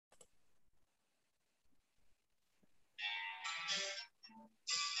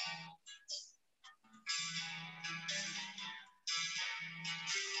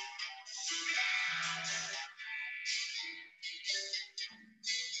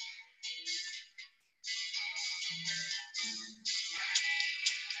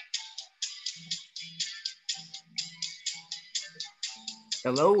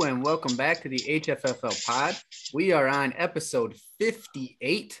Hello and welcome back to the HFFL pod. We are on episode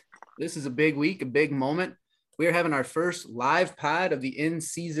 58. This is a big week, a big moment. We are having our first live pod of the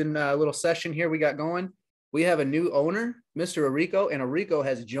in-season little session here we got going. We have a new owner, Mr. Orico, and Orico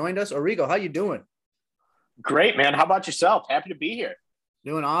has joined us. Orico, how you doing? Great, man. How about yourself? Happy to be here.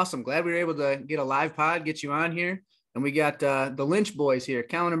 Doing awesome. Glad we were able to get a live pod, get you on here. And we got the Lynch boys here,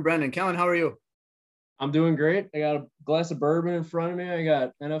 Kellen and Brendan. Kellen, how are you? I'm doing great. I got a glass of bourbon in front of me. I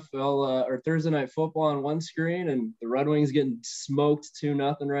got NFL or Thursday night football on one screen, and the Red Wings getting smoked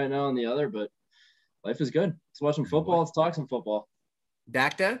 2-0 right now on the other. But life is good. Let's watch some football. Let's talk some football.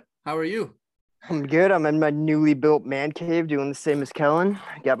 Dakta, how are you? I'm good. I'm in my newly built man cave doing the same as Kellen.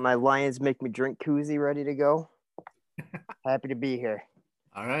 Got my Lions Make Me Drink koozie ready to go. Happy to be here.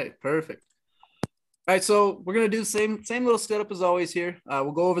 All right, perfect. All right, so we're going to do the same little setup as always here.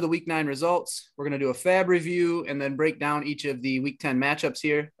 We'll go over the Week 9 results. We're going to do a fab review and then break down each of the Week 10 matchups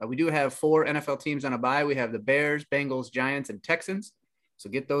here. We do have 4 NFL teams on a bye. We have the Bears, Bengals, Giants, and Texans.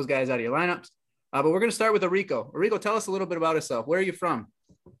 So get those guys out of your lineups. But we're going to start with Orico. Orico, tell us a little bit about yourself. Where are you from?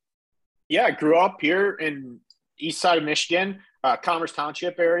 Yeah, I grew up here in east side of Michigan, Commerce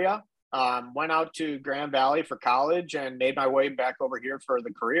Township area. Went out to Grand Valley for college and made my way back over here for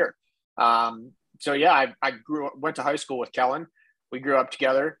the career. So yeah, I went to high school with Kellen. We grew up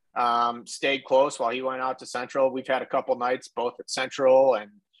together, stayed close while he went out to Central. We've had a couple nights both at Central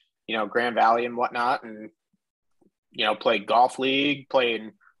and, Grand Valley and whatnot. And, played golf league,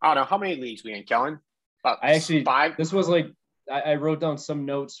 played, I don't know, how many leagues we in, Kellen? I actually, 5. This was like, I wrote down some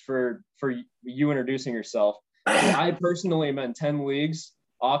notes for you introducing yourself. I personally am in 10 leagues: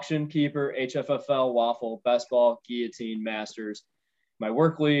 auction, keeper, HFFL, waffle, best ball, guillotine, masters. My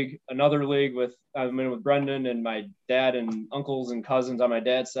work league, another league I'm in with Brendan and my dad and uncles and cousins on my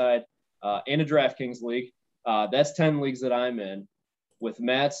dad's side, and a DraftKings league. That's 10 leagues that I'm in. With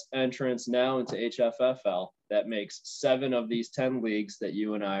Matt's entrance now into HFFL, that makes 7 of these 10 leagues that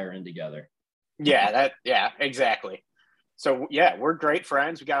you and I are in together. Yeah, exactly. So yeah, we're great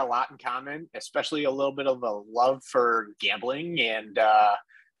friends. We got a lot in common, especially a little bit of a love for gambling and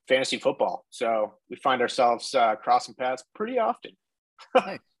fantasy football. So we find ourselves crossing paths pretty often.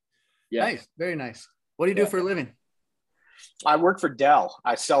 Nice. Yeah. Nice. Very nice. What do you do for a living? I work for Dell.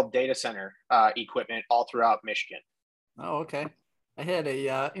 I sell data center equipment all throughout Michigan. Oh, okay. I had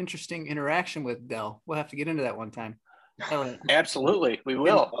a interesting interaction with Dell. We'll have to get into that one time. Absolutely. We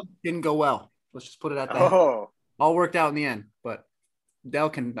will. Didn't go well. Let's just put it at that. Oh. All worked out in the end, but Dell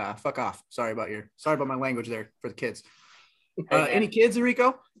can fuck off. Sorry about my language there for the kids. Any kids,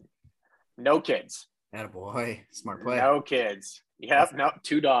 Enrico? No kids. Attaboy. Smart play. No kids. Yep. No,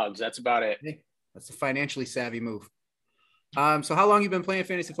 2 dogs. That's about it. Hey, that's a financially savvy move. So how long you been playing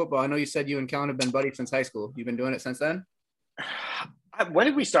fantasy football? I know you said you and Kellen have been buddies since high school. You've been doing it since then? When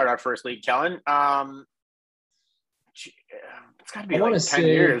did we start our first league, Kellen? It's got to be like 10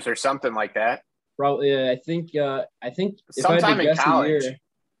 years or something like that. Probably, I think sometime in college.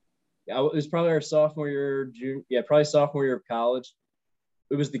 It was probably our sophomore year, June. Yeah, probably sophomore year of college.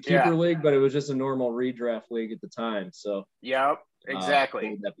 It was the keeper league, but it was just a normal redraft league at the time. So yep, exactly.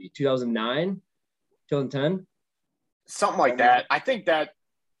 What would that be? 2009, 2010, something like that. I think that,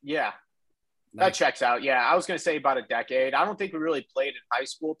 yeah, that checks out. Yeah, I was going to say about a decade. I don't think we really played in high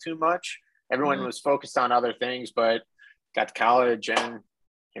school too much. Everyone was focused on other things, but got to college and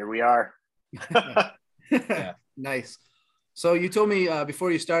here we are. Yeah. Nice. So you told me before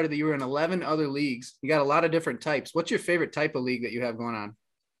you started that you were in 11 other leagues. You got a lot of different types. What's your favorite type of league that you have going on?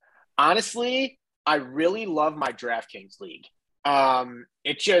 Honestly, I really love my DraftKings league.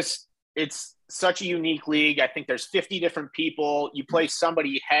 It's such a unique league. I think there's 50 different people. You play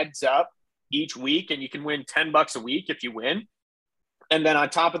somebody heads up each week and you can win $10 a week if you win. And then on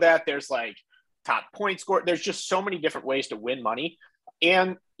top of that, there's like top point score. There's just so many different ways to win money.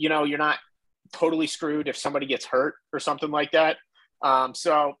 And, you're not totally screwed if somebody gets hurt or something like that.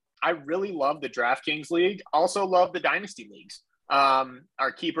 So I really love the DraftKings league. Also love the dynasty leagues.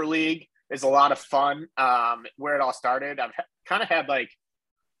 Our keeper league is a lot of fun. Where it all started, I've kind of had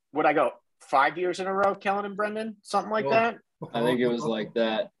would I go 5 years in a row, Kellen and Brendan, something like that? I think it was like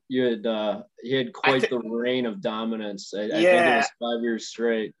that. You had quite the reign of dominance. I think it was 5 years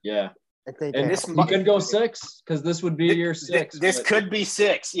straight. Yeah. I think you could go 6 because this would be year 6. This could be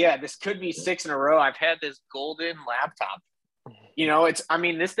 6. Yeah, this could be 6 in a row. I've had this golden laptop.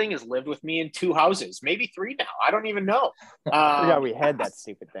 This thing has lived with me in 2 houses, maybe 3 now. I don't even know. I forgot we had that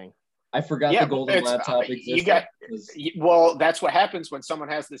stupid thing. I forgot the golden laptop existed. Well, that's what happens when someone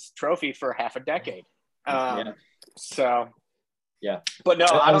has this trophy for half a decade. So, yeah. But no,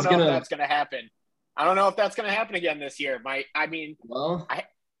 I don't know if gonna. that's going to happen. I don't know if that's going to happen again this year. Well, I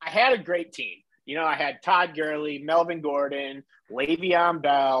had a great team. You know, I had Todd Gurley, Melvin Gordon, Le'Veon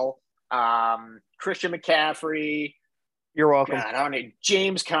Bell, Christian McCaffrey. You're welcome. God, I don't know,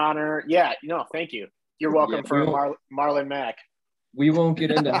 James Conner. Yeah, no, thank you. You're welcome for Marlon Mack. We won't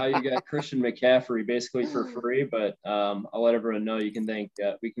get into how you got Christian McCaffrey basically for free, but I'll let everyone know we can thank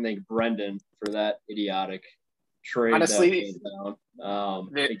Brendan for that idiotic trade. Honestly,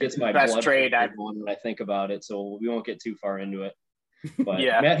 it gets my best blood trade going when I think about it, so we won't get too far into it. But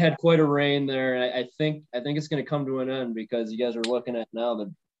yeah. Matt had quite a reign there, and I think it's going to come to an end because you guys are looking at now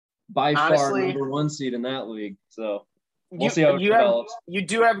the by far number one seed in that league. So we'll see how it develops. You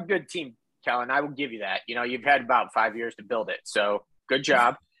do have a good team, Kellen. I will give you that. You know, you've had about 5 years to build it, so good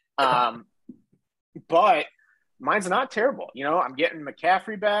job. But mine's not terrible. You know, I'm getting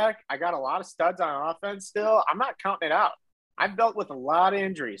McCaffrey back. I got a lot of studs on offense still. I'm not counting it out. I've dealt with a lot of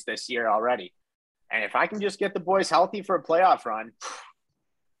injuries this year already. And if I can just get the boys healthy for a playoff run,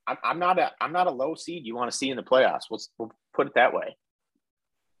 I'm not a low seed you want to see in the playoffs. We'll put it that way.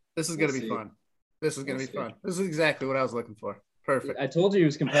 This is going to be fun. This is going to be fun. This is exactly what I was looking for. Perfect. I told you he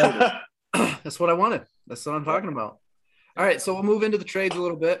was competitive. That's what I wanted. That's what I'm talking about. All right, so we'll move into the trades a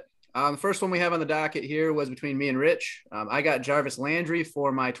little bit. The first one we have on the docket here was between me and Rich. I got Jarvis Landry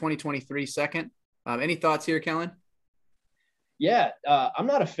for my 2023 second. Any thoughts here, Kellen? Yeah, I'm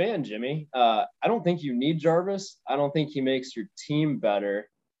not a fan, Jimmy. I don't think you need Jarvis. I don't think he makes your team better.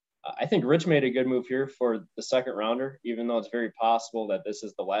 I think Rich made a good move here for the second rounder, even though it's very possible that this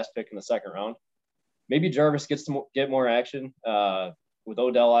is the last pick in the second round. Maybe Jarvis gets to get more action with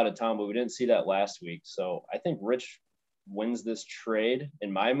Odell out of town, but we didn't see that last week. So I think Rich wins this trade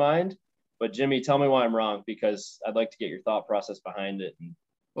in my mind. But Jimmy, tell me why I'm wrong, because I'd like to get your thought process behind it. And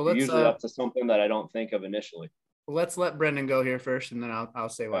you're usually up to something that I don't think of initially. Well, let's let Brendan go here first, and then I'll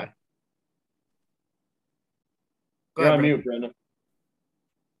say why. Okay. Go You're ahead, on mute, Brendan.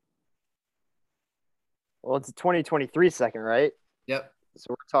 Well, it's a 2023 second, right? Yep. So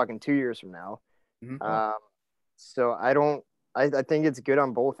we're talking 2 years from now. Mm-hmm. So I think it's good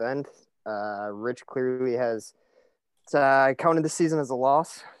on both ends. Rich clearly has counted the season as a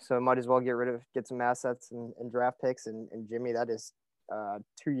loss, so might as well get some assets and draft picks. And Jimmy, that is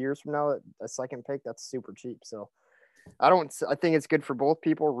 2 years from now, a second pick. That's super cheap. So I think it's good for both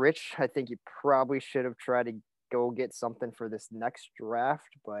people. Rich, I think you probably should have tried to go get something for this next draft,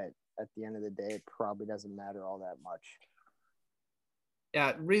 but at the end of the day, it probably doesn't matter all that much.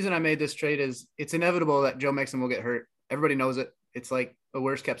 Yeah, the reason I made this trade is it's inevitable that Joe Mixon will get hurt. Everybody knows it. It's like a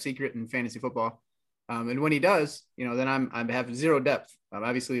worst kept secret in fantasy football. And when he does, then I have zero depth.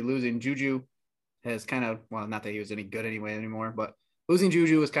 Obviously losing Juju has kind of, well, not that he was any good anymore, but losing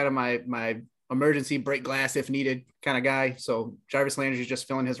Juju was kind of my emergency break glass if needed kind of guy. So Jarvis Landry is just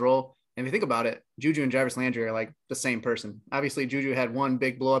filling his role. And if you think about it, Juju and Jarvis Landry are like the same person. Obviously, Juju had one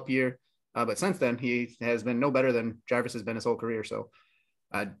big blow up year, but since then he has been no better than Jarvis has been his whole career. So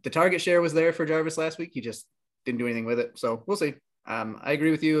the target share was there for Jarvis last week. He just didn't do anything with it. So we'll see. I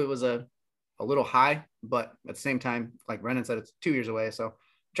agree with you. It was a little high, but at the same time, like Brennan said, it's 2 years away. So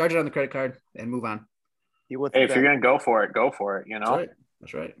charge it on the credit card and move on. Hey, if you're going to go for it, go for it,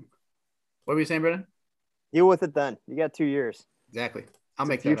 That's right. What were you saying, Brennan? Deal with it then. You got 2 years. Exactly. I'll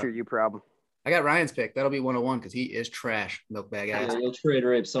make future you problem. I got Ryan's pick. That'll be 101 because he is trash, milk bag ass. Yeah, you'll trade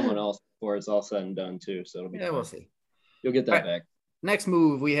rape someone else before it's all said and done too. So it'll be fun. We'll see. You'll get that back. Next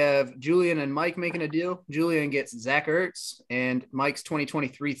move, we have Julian and Mike making a deal. Julian gets Zach Ertz and Mike's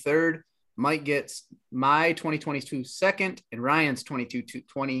 2023 third. Mike gets my 2022 second and Ryan's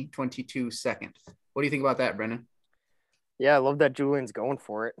 2022 second. What do you think about that, Brendan? Yeah, I love that Julian's going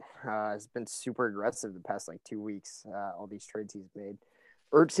for it. It's been super aggressive the past 2 weeks, all these trades he's made.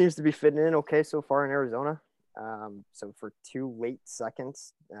 Ertz seems to be fitting in okay so far in Arizona. So for 2 late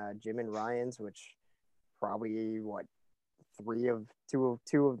seconds, Jim and Ryan's, which probably two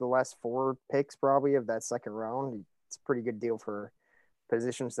of the last 4 picks probably of that second round. It's a pretty good deal for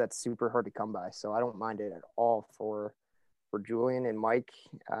positions that's super hard to come by. So I don't mind it at all for Julian and Mike.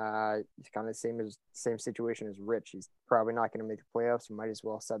 He's kind of the same situation as Rich. He's probably not going to make the playoffs. You might as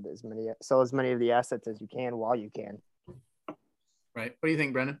well sell as many of the assets as you can while you can. Right. What do you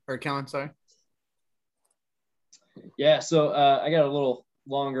think, Brendan? Or Kellen, sorry. Yeah, so I got a little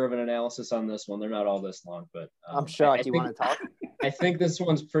longer of an analysis on this one. They're not all this long, but I'm shocked you want to talk. I think this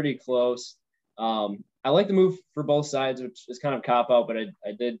one's pretty close. I like the move for both sides, which is kind of cop out, but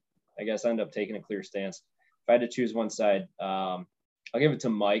I did, I guess, end up taking a clear stance. If I had to choose one side, I'll give it to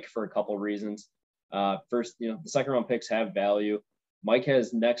Mike for a couple reasons. First, the second round picks have value. Mike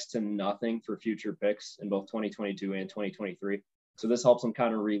has next to nothing for future picks in both 2022 and 2023. So this helps him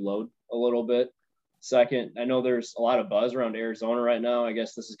kind of reload a little bit. Second, I know there's a lot of buzz around Arizona right now. I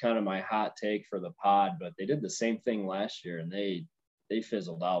guess this is kind of my hot take for the pod, but they did the same thing last year and they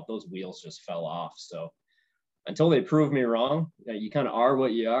fizzled out. Those wheels just fell off. So until they prove me wrong, you kind of are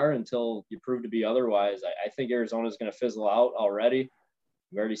what you are until you prove to be otherwise. I think Arizona is going to fizzle out already.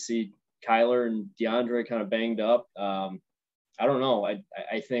 We already see Kyler and DeAndre kind of banged up. I don't know.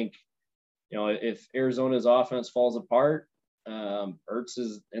 I think, if Arizona's offense falls apart, Ertz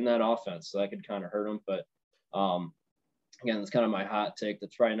is in that offense, so that could kind of hurt him. But again, it's kind of my hot take.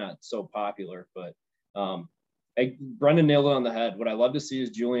 That's probably not so popular, but Brendan nailed it on the head. What I love to see is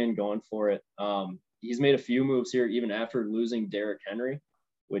Julian going for it. He's made a few moves here, even after losing Derrick Henry,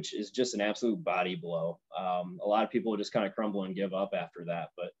 which is just an absolute body blow. A lot of people just kind of crumble and give up after that,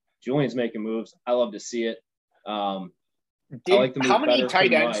 but Julian's making moves. I love to see it. I like the move how many better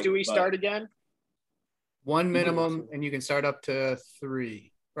tight from ends Mike, do we but start again? One minimum, and you can start up to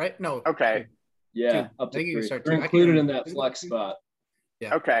 3, right? No. Okay. Yeah, Two. up to I think you can 3. start They're 2. I included can't in remember. that flex spot.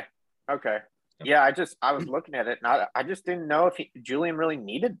 Yeah. Okay. Yeah, I was looking at it, and I just didn't know if Julian really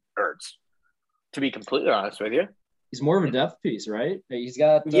needed Ertz, to be completely honest with you. He's more of a depth piece, right? He's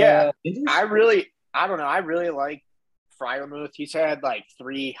got injuries. I don't know. I really like Freiermuth. He's had like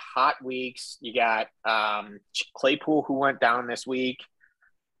 3 hot weeks. You got Claypool, who went down this week.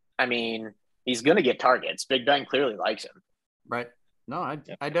 I mean, he's going to get targets. Big Ben clearly likes him. Right. No, I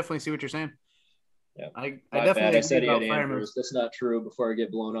definitely see what you're saying. Yeah. I My definitely bad. I said he agree had about Andrews. Freiermuth. That's not true before I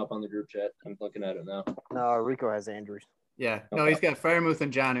get blown up on the group chat. I'm looking at it now. No, Rico has Andrews. Yeah. No, Okay. he's got Freiermuth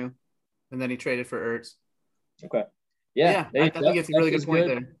and Jonnu, and then he traded for Ertz. Okay. Yeah, I think it's a really good point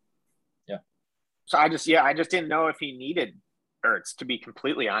there. Yeah. So I just didn't know if he needed Ertz, to be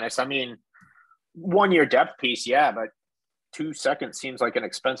completely honest. I mean, 1-year depth piece, yeah, but 2 seconds seems like an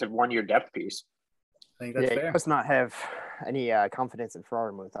expensive 1-year depth piece. I think that's He fair. must not have any confidence in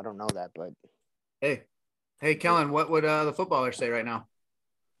Freiermuth. I don't know that, but Hey, Kellen, what would the footballers say right now?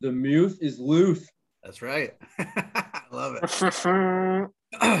 The Muth is Luth. That's right. I love it.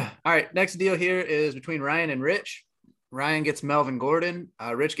 All right, next deal here is between Ryan and Rich. Ryan gets Melvin Gordon.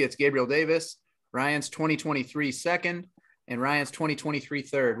 Rich gets Gabriel Davis. Ryan's 2023 second, and Ryan's 2023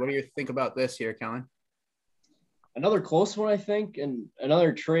 third. What do you think about this here, Kellen? Another close one, I think, and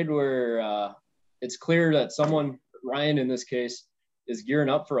another trade where it's clear that Ryan in this case, is gearing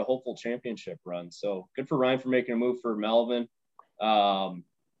up for a hopeful championship run. So good for Ryan for making a move for Melvin.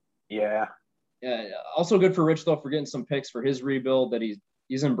 Yeah. Also good for Rich, though, for getting some picks for his rebuild that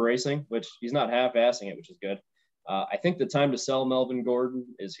he's embracing, which he's not half-assing it, which is good. I think the time to sell Melvin Gordon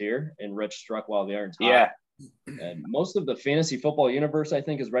is here, and Rich struck while the iron's hot. Yeah. And most of the fantasy football universe, I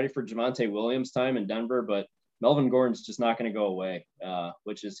think, is ready for Javonte Williams' time in Denver, but Melvin Gordon's just not going to go away,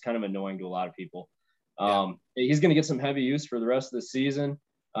 which is kind of annoying to a lot of people. He's going to get some heavy use for the rest of the season,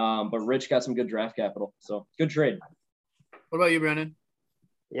 but Rich got some good draft capital, so good trade. What about you, Brendan?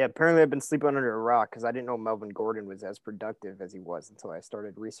 yeah, apparently I've been sleeping under a rock because I didn't know Melvin Gordon was as productive as he was until I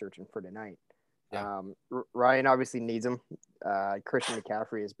started researching for tonight. Yeah. Ryan obviously needs him. Christian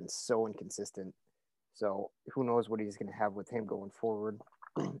McCaffrey has been so inconsistent, so who knows what he's going to have with him going forward.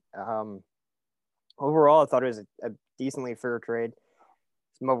 Overall, I thought it was a decently fair trade.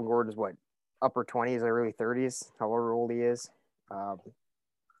 Melvin Gordon is what, upper 20s, early 30s, however old he is.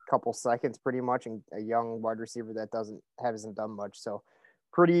 Couple seconds pretty much, and a young wide receiver that hasn't done much. So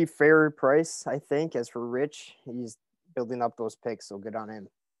pretty fair price, I think. As for Rich, he's building up those picks, so good on him.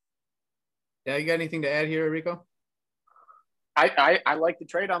 Yeah, you got anything to add here, Rico? I like the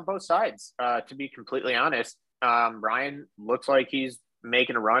trade on both sides, to be completely honest. Ryan looks like he's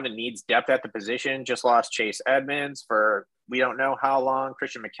making a run and needs depth at the position. Just lost Chase Edmonds for we don't know how long.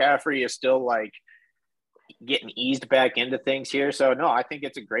 Christian McCaffrey is still like getting eased back into things here. So no, I think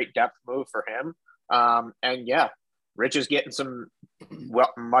it's a great depth move for him. And yeah, Rich is getting some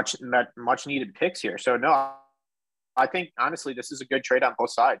much needed picks here. So no, I think honestly this is a good trade on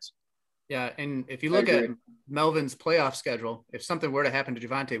both sides. Yeah, and if you look at Melvin's playoff schedule, if something were to happen to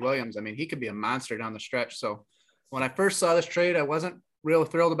Javonte Williams, I mean, he could be a monster down the stretch. So when I first saw this trade, I wasn't real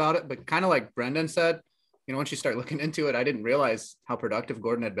thrilled about it, but kind of like Brendan said, once you start looking into it, I didn't realize how productive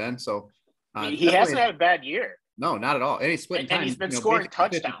Gordon had been. So he hasn't had a bad year. No, not at all. And he's splitting time. And he's been scoring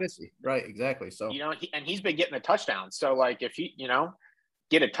touchdowns. 50-50. Right, exactly. So he's been getting the touchdowns. So like if he,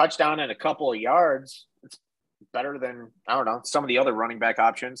 get a touchdown and a couple of yards, it's better than, I don't know, some of the other running back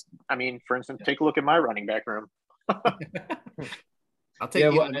options. I mean, for instance, take a look at my running back room. I'll take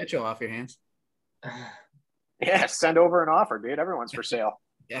Eli Mitchell off your hands. Yeah, send over an offer, dude. Everyone's for sale.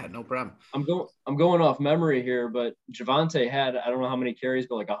 Yeah, no problem. I'm going off memory here, but Javonte had, I don't know how many carries,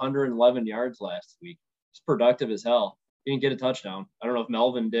 but like 111 yards last week. It's productive as hell. He didn't get a touchdown. I don't know if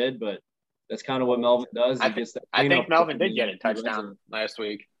Melvin did, but that's kind of what Melvin does. He gets that I think cleanup Melvin did in get a the red touchdown zone. last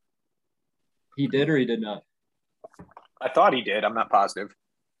week. He did or he did not? I thought he did. I'm not positive.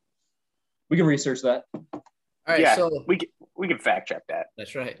 We can research that. All right, Yeah, so we can fact check that.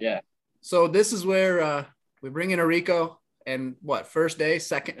 that's right. Yeah. So this is where we bring in Arico, and first day,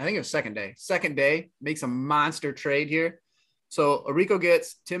 second, I think it was second day, makes a monster trade here. So Arico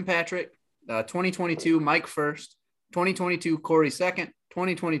gets Tim Patrick, 2022 Mike first, 2022 Corey second,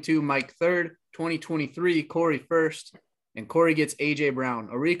 2022 Mike third, 2023 Corey first, and Corey gets AJ Brown.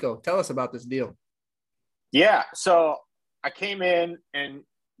 Arico, tell us about this deal. Yeah, so I came in, and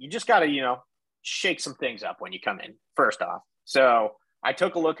you just got to, shake some things up when you come in, first off. So I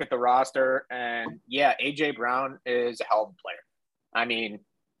took a look at the roster, and yeah, AJ Brown is a hell of a player. I mean,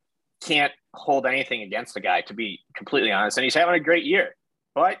 can't hold anything against the guy, to be completely honest. And he's having a great year.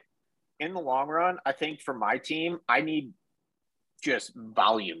 But in the long run, I think for my team, I need just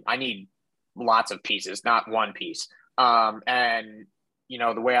volume. I need lots of pieces, not one piece. And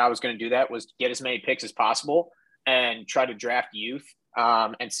the way I was going to do that was get as many picks as possible and try to draft youth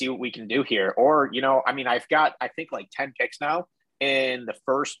and see what we can do here. Or, I've got, I think, like 10 picks now in the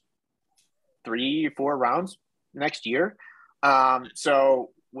first 3 or 4 rounds next year. So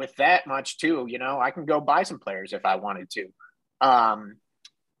with that much too, I can go buy some players if I wanted to.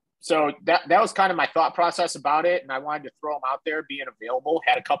 So that was kind of my thought process about it. And I wanted to throw them out there being available,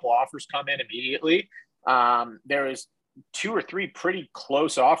 had a couple offers come in immediately. There was 2 or 3 pretty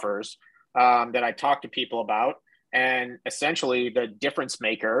close offers that I talked to people about. And essentially the difference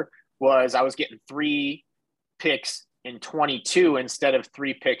maker was I was getting 3 picks in 22 instead of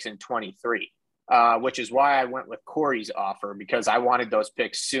 3 picks in 23, which is why I went with Corey's offer, because I wanted those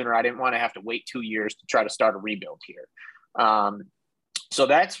picks sooner. I didn't want to have to wait 2 years to try to start a rebuild here. So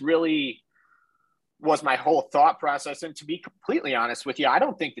that's really was my whole thought process. And to be completely honest with you, I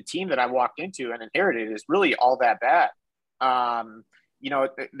don't think the team that I walked into and inherited is really all that bad.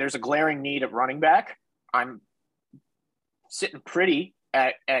 There's a glaring need at running back. I'm sitting pretty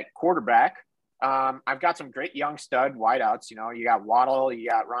at quarterback. I've got some great young stud wideouts. You got Waddle, you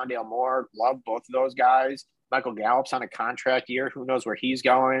got Rondale Moore. Love both of those guys. Michael Gallup's on a contract year. Who knows where he's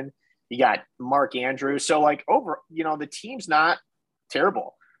going? You got Mark Andrews. So the team's not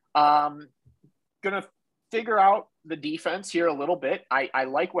terrible. Gonna figure out the defense here a little bit. I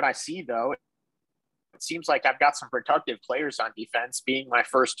like what I see though. It seems like I've got some productive players on defense, being my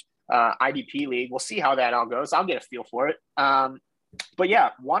first IDP league. We'll see how that all goes. I'll get a feel for it. But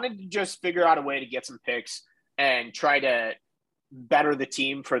yeah, wanted to just figure out a way to get some picks and try to better the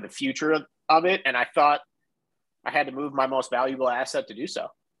team for the future of it. And I thought I had to move my most valuable asset to do so.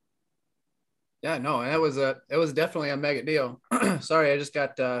 Yeah, no, it was definitely a mega deal. Sorry, I just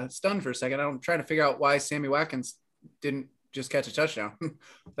got stunned for a second. I'm trying to figure out why Sammy Watkins didn't just catch a touchdown.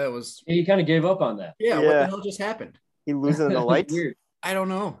 That was He kind of gave up on that. yeah. What the hell just happened? He losing the lights. Weird. I don't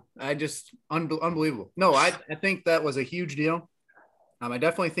know. I just unbelievable. No, I think that was a huge deal. I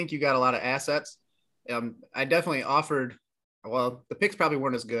definitely think you got a lot of assets. I definitely offered. Well, the picks probably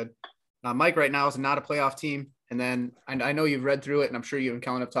weren't as good. Mike right now is not a playoff team, and then I know you've read through it, and I'm sure you and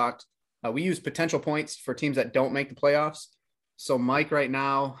Kellen have talked. We use potential points for teams that don't make the playoffs. So Mike right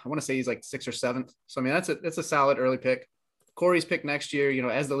now, I want to say he's like 6th or 7th. So I mean that's a solid early pick. Corey's pick next year,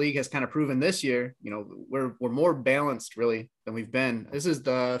 as the league has kind of proven this year, we're more balanced really than we've been. This is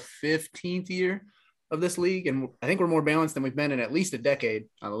the 15th year of this league, and I think we're more balanced than we've been in at least a decade.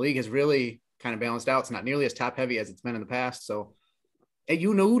 The league has really kind of balanced out. It's not nearly as top heavy as it's been in the past. So, and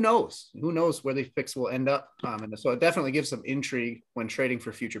who knows where these picks will end up. And so it definitely gives some intrigue when trading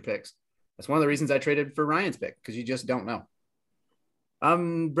for future picks. That's one of the reasons I traded for Ryan's pick, because you just don't know.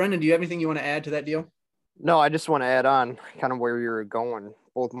 Brendan, do you have anything you want to add to that deal? No, I just want to add on kind of where you were going.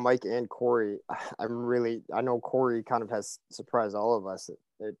 Both Mike and Corey, I know Corey kind of has surprised all of us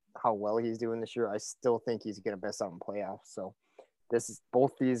at how well he's doing this year. I still think he's going to best out in playoffs. So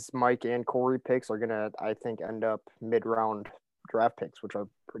both these Mike and Corey picks are going to, I think, end up mid-round draft picks, which are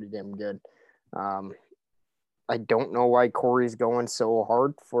pretty damn good. I don't know why Corey's going so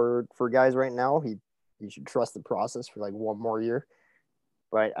hard for guys right now. He should trust the process for like one more year.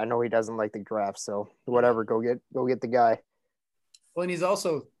 But I know he doesn't like the draft, so whatever, go get the guy. Well, and he's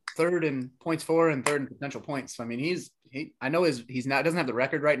also 3rd in points for and 3rd in potential points. I mean, I know he's not doesn't have the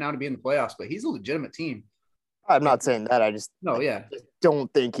record right now to be in the playoffs, but he's a legitimate team. I'm not saying that. I just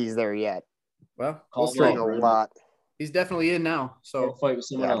don't think he's there yet. Well, we'll trade a lot. He's definitely in now. So fight with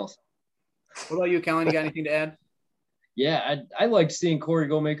someone else. What about you, Kellen? You got anything to add? Yeah, I like seeing Corey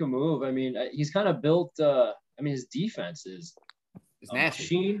go make a move. I mean, he's kind of built. I mean, his defense is It's a nasty.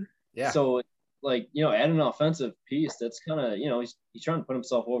 machine. Yeah. So, like, add an offensive piece. That's kind of, he's trying to put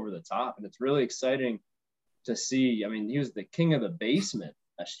himself over the top, and it's really exciting to see. I mean, he was the king of the basement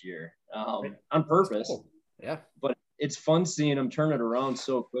last year on purpose. Cool. Yeah. But it's fun seeing him turn it around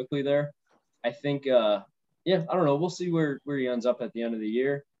so quickly there. I think, I don't know. We'll see where he ends up at the end of the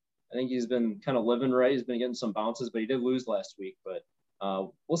year. I think he's been kind of living right. He's been getting some bounces, but he did lose last week. But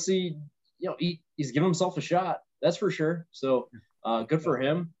we'll see. He's giving himself a shot. That's for sure. So good for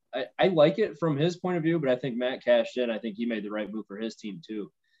him. I like it from his point of view, but I think Matt cashed in. I think he made the right move for his team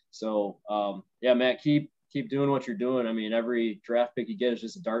too. So Matt, keep doing what you're doing. I mean, every draft pick you get is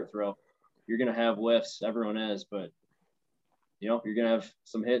just a dart throw. You're gonna have whiffs. Everyone is, but you're gonna have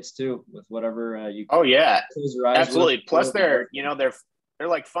some hits too with whatever you. Oh yeah, close your eyes absolutely. with. Plus, they're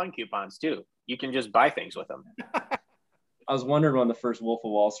like fun coupons too. You can just buy things with them. I was wondering when the first Wolf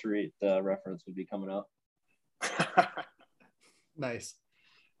of Wall Street reference would be coming up. Nice.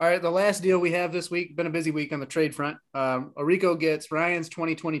 All right, the last deal we have this week, been a busy week on the trade front. Arico gets Ryan's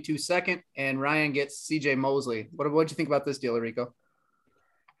 2022 second, and Ryan gets CJ Mosley. What'd you think about this deal, Arico?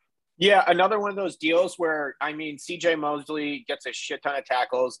 Yeah, another one of those deals where, I mean, CJ Mosley gets a shit ton of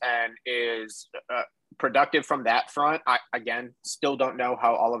tackles and is productive from that front. I, again, still don't know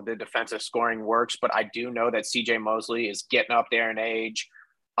how all of the defensive scoring works, but I do know that CJ Mosley is getting up there in age.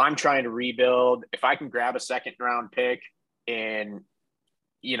 I'm trying to rebuild. If I can grab a second round pick in,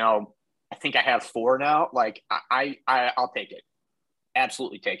 I think I have 4 now. Like I'll take it.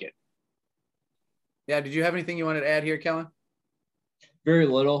 Absolutely take it. Yeah. Did you have anything you wanted to add here, Kellen? Very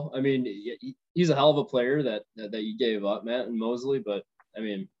little. I mean, he's a hell of a player that you gave up, Matt and Mosley. But I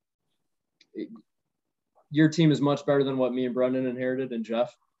mean, your team is much better than what me and Brendan inherited and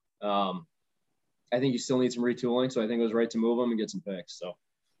Jeff. I think you still need some retooling, so I think it was right to move him and get some picks. So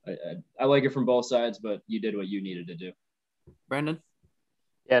I like it from both sides, but you did what you needed to do. Brendan?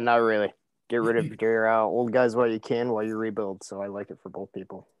 Yeah, not really. Get rid of your old guys while you can while you rebuild. So I like it for both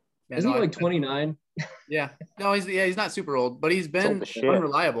people. Yeah, Isn't he like 29? Yeah. No, he's not super old, but he's been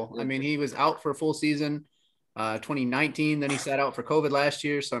unreliable. I mean, he was out for a full season 2019, then he sat out for COVID last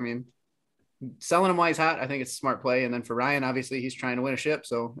year. So, I mean, selling him while he's hot, I think it's a smart play. And then for Ryan, obviously, he's trying to win a ship.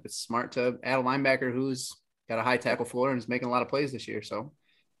 So it's smart to add a linebacker who's got a high tackle floor and is making a lot of plays this year. So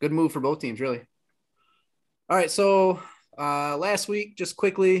good move for both teams, really. All right. So last week, just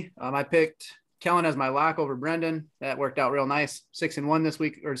quickly, I picked Kellen as my lock over Brendan. That worked out real nice. 6-1 this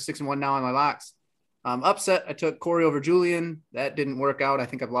week, or 6-1 now on my locks. Upset, I took Corey over Julian. That didn't work out. I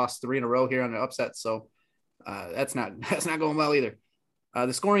think I've lost 3 in a row here on the upset. So that's not going well either.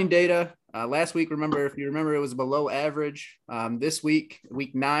 The scoring data last week, if you remember, it was below average. This week,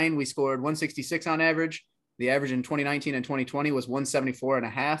 week 9, we scored 166 on average. The average in 2019 and 2020 was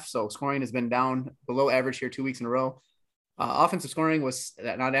 174.5. So scoring has been down below average here 2 weeks in a row. Offensive scoring was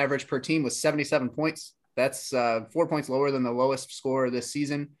on average per team was 77 points. That's 4 points lower than the lowest score this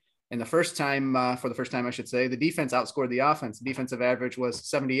season. And for the first time, I should say, the defense outscored the offense. The defensive average was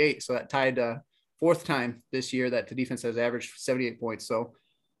 78. So that tied 4th time this year that the defense has averaged 78 points. So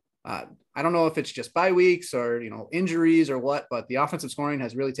I don't know if it's just bye weeks or, injuries or what, but the offensive scoring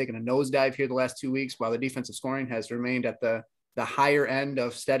has really taken a nosedive here the last 2 weeks, while the defensive scoring has remained at the higher end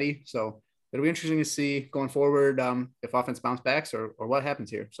of steady. So it'll be interesting to see going forward if offense bounce backs or what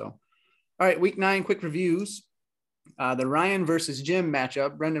happens here. So, all right, week 9, quick reviews. The Ryan versus Jim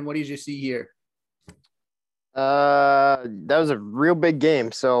matchup. Brendan, what did you see here? That was a real big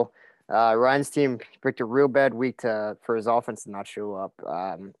game. So Ryan's team picked a real bad week for his offense to not show up.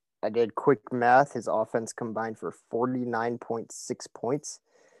 I did quick math. His offense combined for 49.6 points.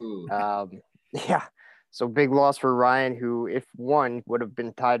 Yeah. So big loss for Ryan, who, if won, would have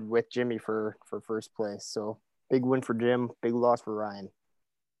been tied with Jimmy for first place. So big win for Jim, big loss for Ryan.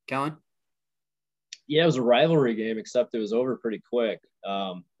 Kellen? Yeah, it was a rivalry game, except it was over pretty quick.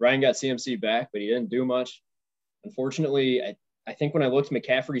 Ryan got CMC back, but he didn't do much. Unfortunately, I think when I looked,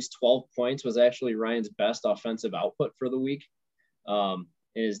 McCaffrey's 12 points was actually Ryan's best offensive output for the week.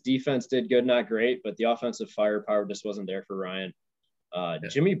 His defense did good, not great, but the offensive firepower just wasn't there for Ryan.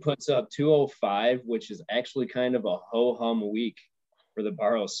 Jimmy puts up 205, which is actually kind of a ho-hum week for the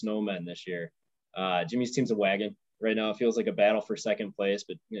Barrow Snowmen this year. Jimmy's team's a wagon. Right now it feels like a battle for second place,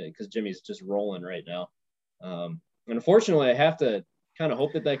 but because Jimmy's just rolling right now. And unfortunately, I have to kind of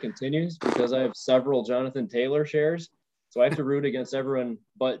hope that continues because I have several Jonathan Taylor shares. So I have to root against everyone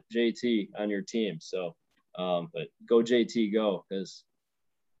but JT on your team. So, but go JT, go, because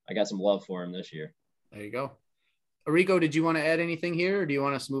I got some love for him this year. There you go. Arico, did you want to add anything here, or do you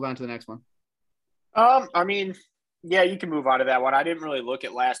want us to move on to the next one? I mean, Yeah, you can move on to that one. I didn't really look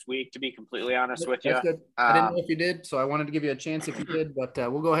at last week, to be completely honest with you. That's good. I didn't know if you did, so I wanted to give you a chance if you did, but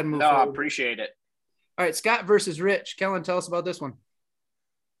we'll go ahead and move No, I forward. appreciate it. All right, Scott versus Rich. Kellen, tell us about this one.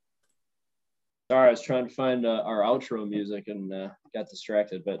 Sorry, I was trying to find our outro music and got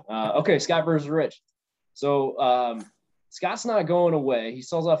distracted. But okay, Scott versus Rich. So Scott's not going away. He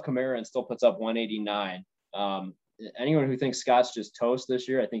sells off Kamara and still puts up 189. Anyone who thinks Scott's just toast this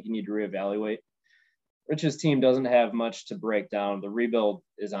year, I think you need to reevaluate. Rich's team doesn't have much to break down. The rebuild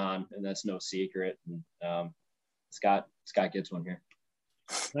is on, and that's no secret. And, Scott gets one here.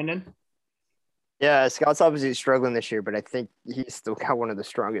 Brendan? Yeah, Scott's obviously struggling this year, but I think he's still got one of the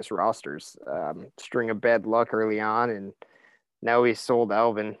strongest rosters. String of bad luck early on, and now he sold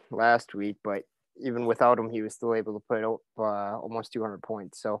Alvin last week, but even without him, he was still able to put up almost 200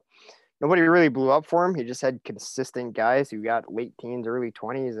 points. So nobody really blew up for him. He just had consistent guys who got late teens, early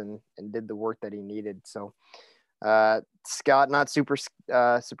 20s, and did the work that he needed. So Scott, not super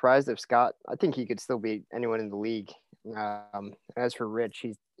surprised if Scott, I think he could still beat anyone in the league. As for Rich,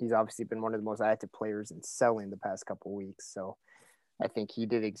 he's obviously been one of the most active players in selling the past couple of weeks. So I think he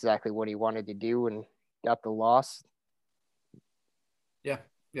did exactly what he wanted to do and got the loss. Yeah,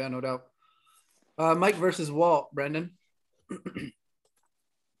 no doubt. Mike versus Walt, Brendan.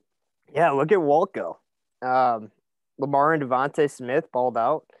 Yeah, look at Walt go. Lamar and Devontae Smith balled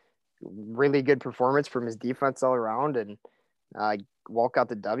out. Really good performance from his defense all around, and Walt got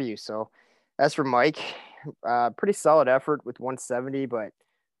the W. So as for Mike, pretty solid effort with 170, but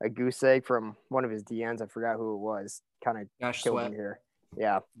a goose egg from one of his DNs, I forgot who it was, kind of killed him here.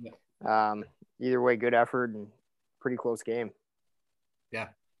 Yeah. Either way, good effort and pretty close game. Yeah.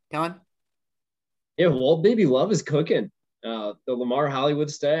 Kellen? Yeah, Walt Baby Love is cooking. The Lamar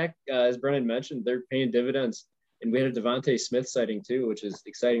Hollywood stack, as Brennan mentioned, they're paying dividends. And we had a Devontae Smith sighting too, which is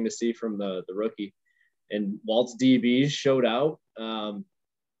exciting to see from the rookie. And Walt's DBs showed out.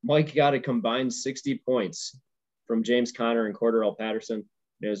 Mike got a combined 60 points from James Conner and Cordell Patterson.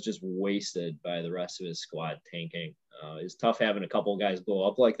 It was just wasted by the rest of his squad tanking. It's tough having a couple of guys blow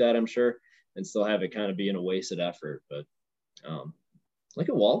up like that, I'm sure, and still have it kind of being a wasted effort. But look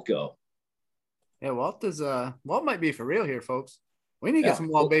at Walt go. Yeah, Walt might be for real here, folks. We need to get some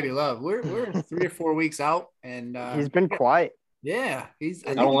Walt Baby Love. We're 3 or 4 weeks out, and he's been quiet. Yeah,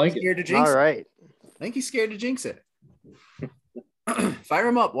 I don't like scared it. to jinx All right. it. I think he's scared to jinx it. Fire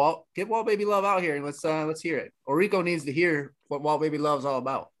him up, Walt. Get Walt Baby Love out here and let's hear it. Orico needs to hear what Walt Baby Love's all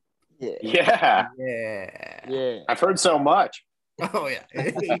about. Yeah. I've heard so much. Oh yeah,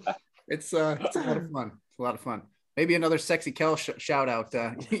 it's a lot of fun. It's a lot of fun. Maybe another Sexy Kel shout out.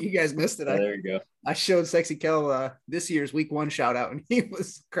 You guys missed it. There you go. I showed Sexy Kel this year's week 1 shout out, and he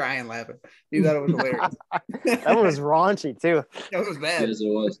was crying laughing. He thought it was hilarious. That was raunchy too. It was bad. Yes, it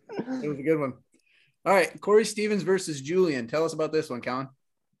was. It was a good one. All right, Corey Stevens versus Julian. Tell us about this one, Colin.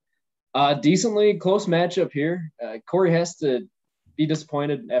 Decently close matchup here. Corey has to be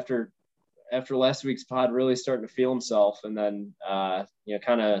disappointed after last week's pod really starting to feel himself, and then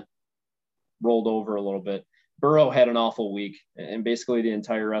kind of rolled over a little bit. Burrow had an awful week, and basically the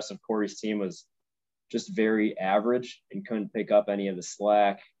entire rest of Corey's team was just very average and couldn't pick up any of the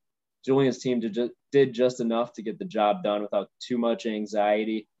slack. Julian's team did just enough to get the job done without too much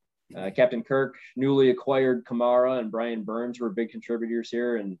anxiety. Captain Kirk, newly acquired Kamara, and Brian Burns were big contributors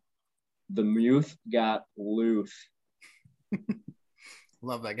here, and the youth got loose.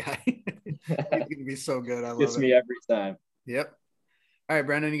 Love that guy. He's going to be so good. I love it. Gets me every time. Yep. All right,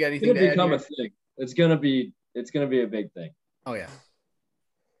 Brandon, you got anything It's to add become here? a thing. It's gonna be a big thing. Oh yeah.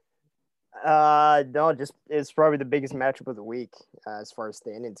 No, just it's probably the biggest matchup of the week as far as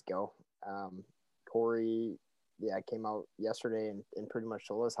standings go. Corey, came out yesterday and pretty much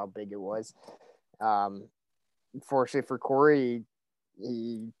told us how big it was. Fortunately for Corey,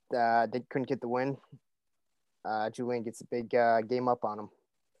 he couldn't get the win. Julian gets a big game up on him.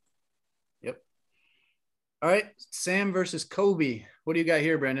 Yep. All right, Sam versus Kobe. What do you got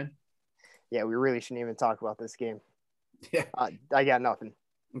here, Brandon? Yeah, we really shouldn't even talk about this game. Yeah. I got nothing.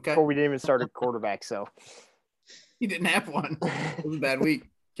 Okay. Kobe didn't even start a quarterback, so. He didn't have one. It was a bad week.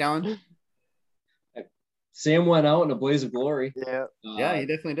 Callan? Sam went out in a blaze of glory. Yeah. Yeah, he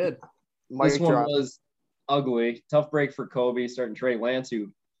definitely did. This one was ugly. Tough break for Kobe, starting Trey Lance,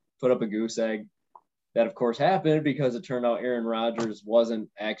 who put up a goose egg. That, of course, happened because it turned out Aaron Rodgers wasn't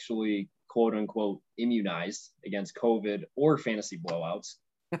actually, quote unquote, immunized against COVID or fantasy blowouts.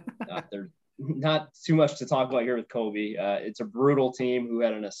 There's not too much to talk about here with Kobe. It's a brutal team who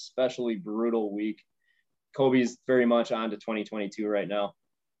had an especially brutal week. Kobe's very much on to 2022 right now.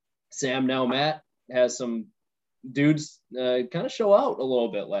 Sam, now Matt, has some dudes kind of show out a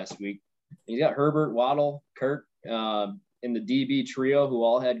little bit last week. He's got Herbert, Waddle, Kurt, in the DB trio, who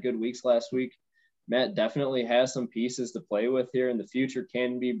all had good weeks last week. Matt definitely has some pieces to play with here, and the future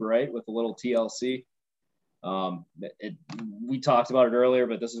can be bright with a little TLC. We talked about it earlier,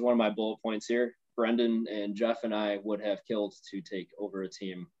 but this is one of my bullet points here. Brendan and Jeff and I would have killed to take over a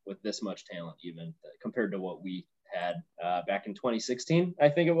team with this much talent, even compared to what we had back in 2016, I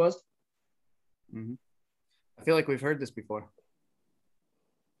think it was. Mm-hmm. I feel like we've heard this before.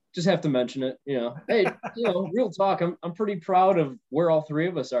 Just have to mention it, Hey, real talk. I'm pretty proud of where all three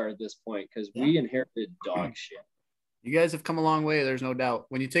of us are at this point because we inherited dog shit. You guys have come a long way. There's no doubt.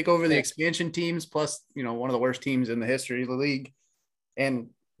 When you take over the expansion teams, plus one of the worst teams in the history of the league, and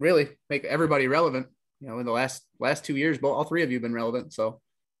really make everybody relevant. In the last 2 years, all three of you have been relevant. So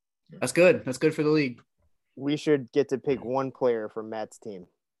that's good. That's good for the league. We should get to pick one player from Matt's team.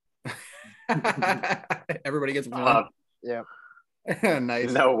 Everybody gets one. Yeah.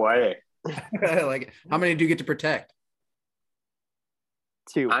 Nice. No way. Like, how many do you get to protect?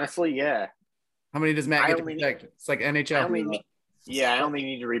 2. Honestly, yeah. How many does Matt get to protect? It's like NHL. I only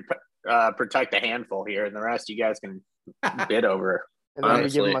need to protect a handful here, and the rest you guys can bid over. And then we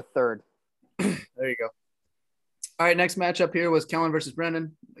give him a third. There you go. All right, next matchup here was Kellen versus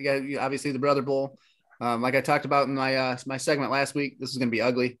Brendan. We got obviously the Brother Bowl. Like I talked about in my segment last week, this is going to be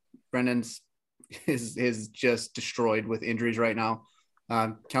ugly. Brendan's is just destroyed with injuries right now.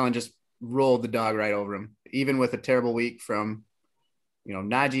 Kellen just rolled the dog right over him, even with a terrible week from,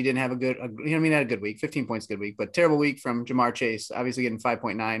 Najee didn't have had a good week, 15 points, good week, but terrible week from Jamar Chase, obviously getting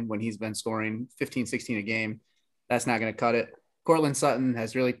 5.9 when he's been scoring 15, 16 a game. That's not going to cut it. Cortland Sutton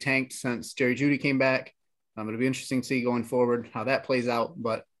has really tanked since Jerry Jeudy came back. It'll be interesting to see going forward how that plays out.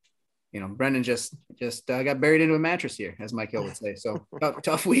 But, Brendan just got buried into a mattress here, as Mike Hill would say. So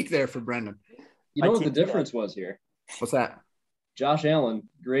tough week there for Brendan. You know what the difference was here? What's that? Josh Allen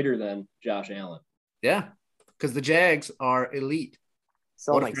greater than Josh Allen. Yeah, because the Jags are elite.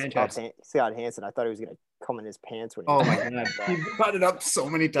 So like Scott Hansen, I thought he was going to come in his pants when he my God. He brought it up so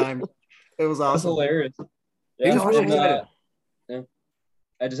many times. It was awesome. That's hilarious. Yeah.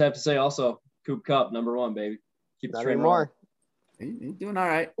 I just have to say also, Coop Cup, #1, baby. Keep the train rolling. He's doing all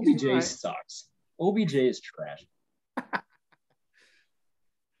right. OBJ sucks. OBJ is trash.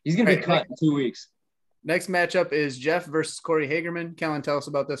 He's going to be cut in 2 weeks. Next matchup is Jeff versus Corey Hagerman. Kellen, tell us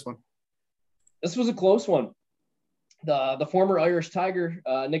about this one. This was a close one. The former Irish Tiger,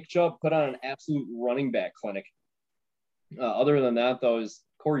 Nick Chubb, put on an absolute running back clinic. Other than that, though, is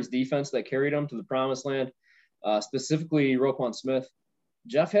Corey's defense that carried him to the promised land, specifically Roquan Smith.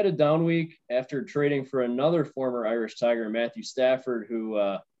 Jeff had a down week after trading for another former Irish Tiger, Matthew Stafford, who,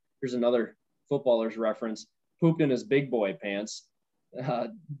 here's another footballer's reference, pooped in his big boy pants.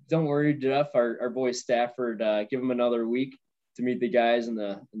 Don't worry, Jeff, our boy Stafford, give him another week to meet the guys in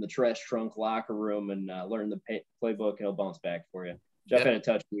the trash trunk locker room and learn the playbook, and he'll bounce back for you. Jeff had a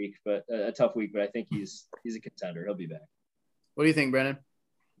tough week, but I think he's a contender. He'll be back. What do you think, Brennan?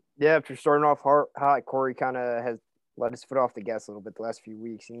 Yeah, after starting off hot, Corey kind of has let his foot off the gas a little bit the last few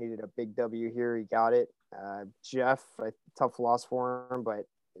weeks. He needed a big W here. He got it. Jeff, a tough loss for him, but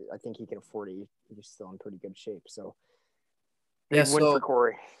I think he can afford it. He's still in pretty good shape. So, win for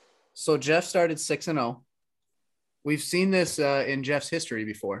Corey. So Jeff started 6-0. We've seen this in Jeff's history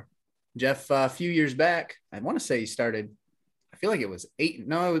before. Jeff, a few years back, I want to say he started, I feel like it was 8.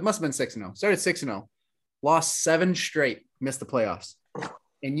 No, it must have been 6-0. Started 6-0. Lost 7 straight, missed the playoffs.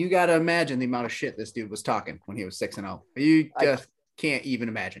 And you got to imagine the amount of shit this dude was talking when he was 6-0. You just can't even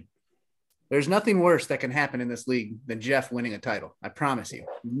imagine. There's nothing worse that can happen in this league than Jeff winning a title. I promise you.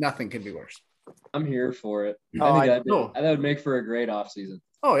 Nothing can be worse. I'm here for it. I think that would make for a great offseason.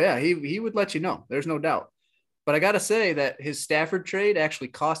 Oh, yeah. He would let you know. There's no doubt. But I got to say that his Stafford trade actually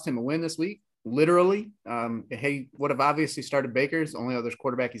cost him a win this week. Literally. He would have obviously started Baker's, the only other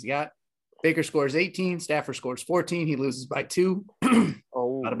quarterback he's got. Baker scores 18. Stafford scores 14. He loses by 2.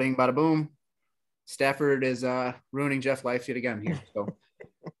 Bada bing, bada boom. Stafford is ruining Jeff's life yet again here. So,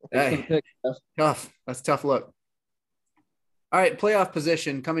 tough. That's a tough look. All right, playoff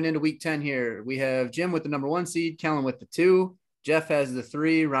position coming into week 10 here. We have Jim with the #1 seed, Kellen with the 2. Jeff has the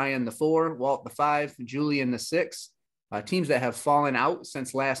 3, Ryan the 4, Walt the 5, Julian the 6. Teams that have fallen out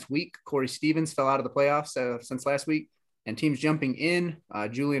since last week. Corey Stevens fell out of the playoffs since last week. And teams jumping in.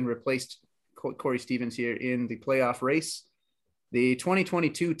 Julian replaced Corey Stevens here in the playoff race. The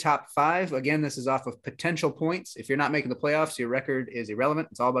 2022 top 5. Again, this is off of potential points. If you're not making the playoffs, your record is irrelevant.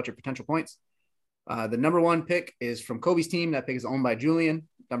 It's all about your potential points. The #1 pick is from Kobe's team. That pick is owned by Julian.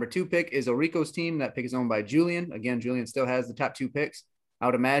 #2 pick is Orico's team. That pick is owned by Julian. Again, Julian still has the top 2 picks. I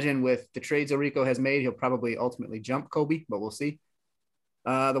would imagine with the trades Orico has made, he'll probably ultimately jump Kobe, but we'll see.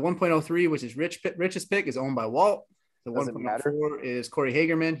 The 1.03, which is Rich's pick, is owned by Walt. The Doesn't 1.04 is Corey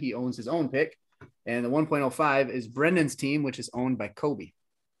Hagerman. He owns his own pick. And the 1.05 is Brendan's team, which is owned by Kobe.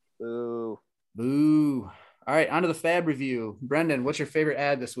 Boo. Boo. All right, on to the Fab review. Brendan, what's your favorite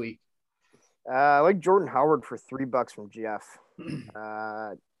ad this week? I like Jordan Howard for $3 from Jeff.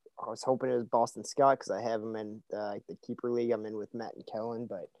 I was hoping it was Boston Scott because I have him in the keeper league I'm in with Matt and Kellen,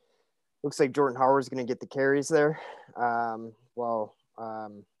 but looks like Jordan Howard's going to get the carries there. While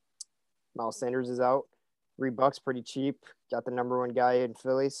Miles Sanders is out. $3, pretty cheap. Got the number one guy in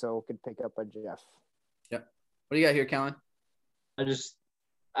Philly, so could pick up by Jeff. Yep. What do you got here, Kellen?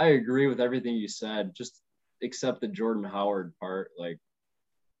 I agree with everything you said, just except the Jordan Howard part. Like,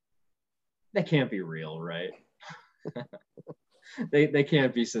 that can't be real, right? they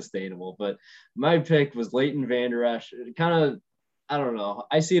can't be sustainable. But my pick was Leighton Vander Esch. Kind of, I don't know.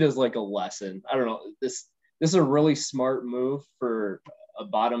 I see it as like a lesson. I don't know. This is a really smart move for a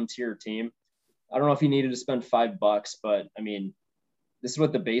bottom tier team. I don't know if he needed to spend $5, but I mean, this is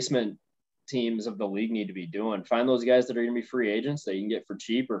what the basement teams of the league need to be doing. Find those guys that are going to be free agents that you can get for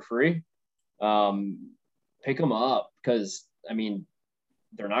cheap or free. Pick them up because, I mean,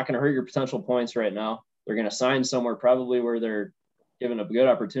 they're not going to hurt your potential points right now. They're going to sign somewhere probably where they're given a good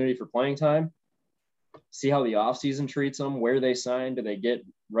opportunity for playing time. See how the offseason treats them, where they sign. Do they get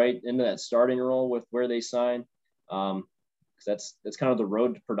right into that starting role with where they sign? That's kind of the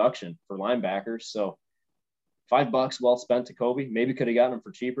road to production for linebackers. So $5 well spent to Kobe. Maybe could have gotten him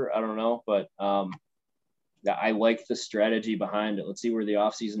for cheaper. I don't know. But I like the strategy behind it. Let's see where the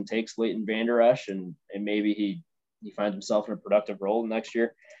offseason takes Leighton Vander Esch, and maybe he finds himself in a productive role next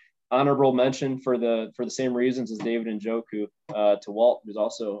year. Honorable mention for the same reasons as David Njoku to Walt, who's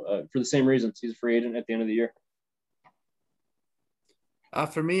also for the same reasons. He's a free agent at the end of the year.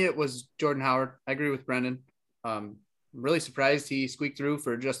 For me, it was Jordan Howard. I agree with Brendan. I'm really surprised he squeaked through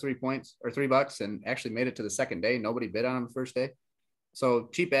for just 3 points or $3 and actually made it to the second day. Nobody bid on him the first day. So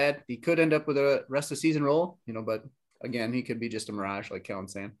cheap ad. He could end up with a rest of season role, but again, he could be just a mirage, like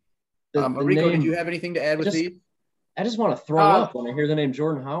Kellen's saying. Rico, did you have anything to add with these? I just want to throw up when I hear the name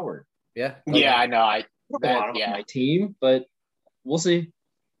Jordan Howard. Yeah. Yeah, I know. I want him on my team, but we'll see.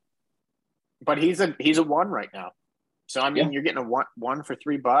 But he's a one right now. So I mean, You're getting a one for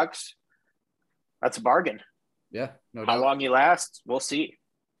 $3. That's a bargain. Yeah, no doubt. How long he lasts, we'll see.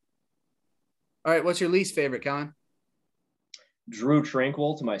 All right, what's your least favorite, Kellen? Drew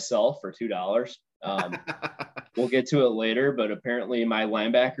Tranquil to myself for $2. We'll get to it later, but apparently my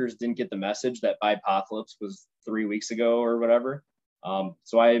linebackers didn't get the message that Bipocalypse was 3 weeks ago or whatever.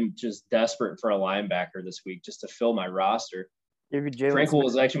 So I am just desperate for a linebacker this week just to fill my roster. Tranquil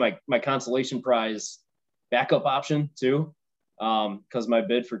was actually my consolation prize backup option too, because my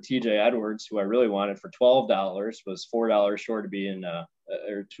bid for TJ Edwards, who I really wanted for $12, was $4 short of being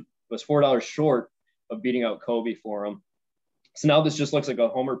was $4 short of beating out Kobe for him. So now this just looks like a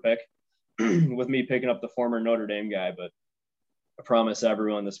homer pick with me picking up the former Notre Dame guy, but I promise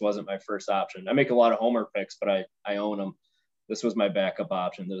everyone this wasn't my first option. I make a lot of homer picks, but I own them. This was my backup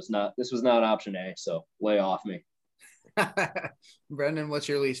option. This was not option A, so lay off me. Brendan, what's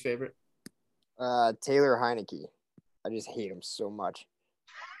your least favorite? Taylor Heineke. I just hate him so much.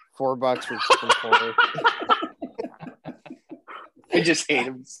 $4 for Corey. I just hate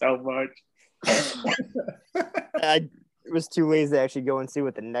him so much. I was too lazy to actually go and see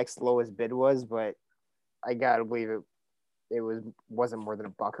what the next lowest bid was, but I gotta believe it wasn't more than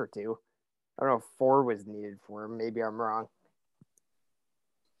 $1 or $2. I don't know if 4 was needed for him. Maybe I'm wrong.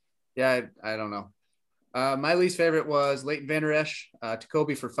 Yeah, I don't know. My least favorite was Leighton Vander Esch to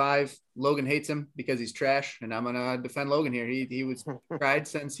Kobe for $5. Logan hates him because he's trash, and I'm gonna defend Logan here. He was cried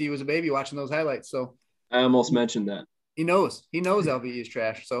since he was a baby watching those highlights. So I almost mentioned that. He knows LVE is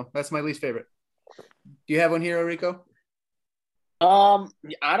trash. So that's my least favorite. Do you have one here, Rico?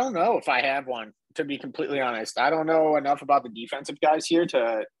 I don't know if I have one, to be completely honest. I don't know enough about the defensive guys here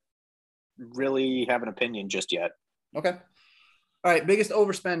to really have an opinion just yet. Okay. All right. Biggest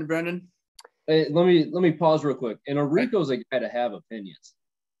overspend, Brendan. Hey, let me pause real quick. And Rico's a guy to have opinions.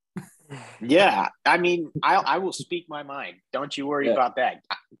 Yeah. I mean, I will speak my mind. Don't you worry about that.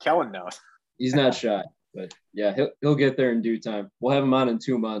 Kellen knows. He's not shy, but yeah, he'll get there in due time. We'll have him on in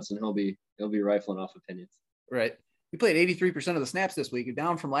 2 months and he'll be rifling off opinions. Right. He played 83% of the snaps this week,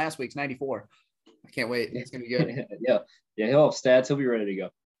 down from last week's 94. I can't wait. It's going to be good. Yeah, he'll have stats. He'll be ready to go.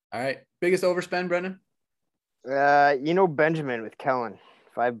 All right. Biggest overspend, Brendan? Benjamin with Kellen,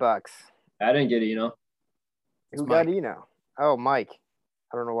 $5. I didn't get Who got Eno? Oh, Mike.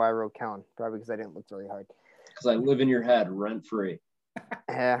 I don't know why I wrote Kellen. Probably because I didn't look really hard. Because I live in your head rent free.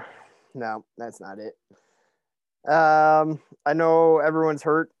 Yeah. No, that's not it. I know everyone's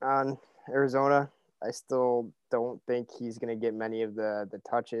hurt on Arizona. I still don't think he's going to get many of the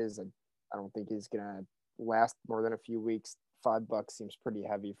touches. I don't think he's going to last more than a few weeks. $5 seems pretty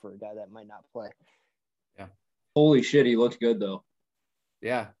heavy for a guy that might not play. Yeah. Holy shit, he looked good though.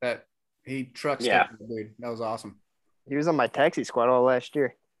 Yeah, that he truck Yeah. stuff, dude. That was awesome. He was on my taxi squad all last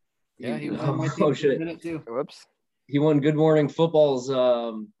year. Yeah, he was on my team Oh for a shit. minute too. Whoops. He won Good Morning Football's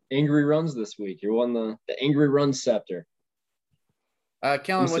Angry Runs this week. He won the Angry Run scepter.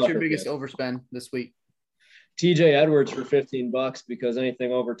 Kellen, what's your biggest overspend this week? TJ Edwards for $15 because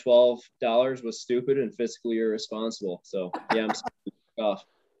anything over $12 was stupid and fiscally irresponsible. So yeah, I'm off.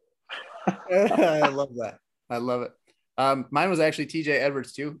 I love that. I love it. Mine was actually TJ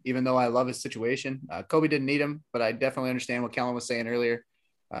Edwards too, even though I love his situation. Kobe didn't need him, but I definitely understand what Kellen was saying earlier.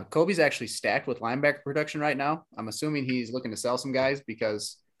 Kobe's actually stacked with linebacker production right now. I'm assuming he's looking to sell some guys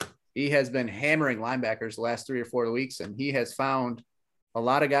because he has been hammering linebackers the last 3 or 4 weeks, and he has found a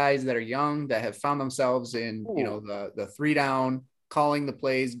lot of guys that are young that have found themselves in, the 3 down, calling the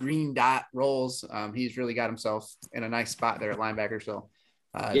plays, green dot roles. He's really got himself in a nice spot there at linebacker. So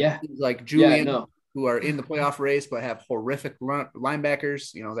like Julian, who are in the playoff race but have horrific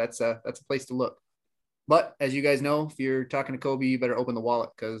linebackers, that's a place to look. But as you guys know, if you're talking to Kobe, you better open the wallet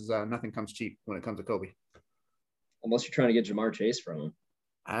because nothing comes cheap when it comes to Kobe. Unless you're trying to get Jamar Chase from him.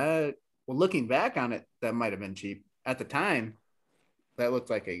 Well, looking back on it, that might have been cheap. At the time, that looked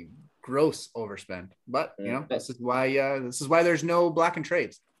like a gross overspend. But, this is why there's no block and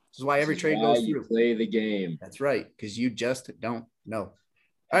trades. This is why every trade goes through. Play the game. That's right, because you just don't know.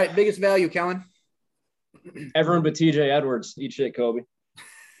 All right, biggest value, Kellen. Everyone but TJ Edwards. Eat shit, Kobe.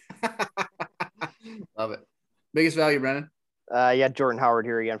 Love it. Biggest value, Brennan? Jordan Howard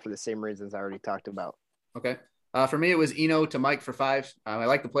here again for the same reasons I already talked about. Okay. For me, it was Eno to Mike for 5. I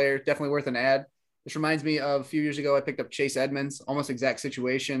like the player. Definitely worth an ad. This reminds me of a few years ago, I picked up Chase Edmonds, almost exact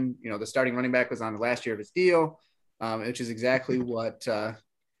situation. The starting running back was on the last year of his deal, which is exactly what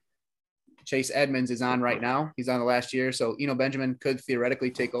Chase Edmonds is on right now. He's on the last year. So Eno Benjamin could theoretically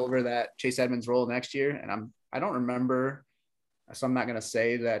take over that Chase Edmonds role next year. And I don't remember, so I'm not going to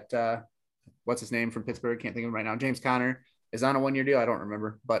say that what's his name from Pittsburgh? Can't think of him right now. James Conner is on a 1-year deal. I don't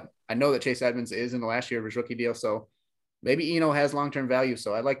remember, but I know that Chase Edmonds is in the last year of his rookie deal. So maybe Eno has long-term value.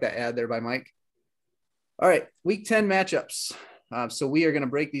 So I like that ad there by Mike. All right, week 10 matchups. So we are going to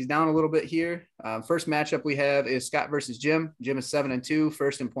break these down a little bit here. First matchup we have is Scott versus Jim. Jim is 7-2,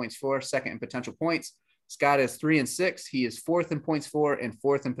 first in points for, second in potential points. Scott is 3-6. He is fourth in points for and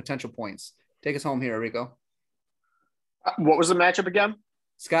fourth in potential points. Take us home here, Rico. What was the matchup again?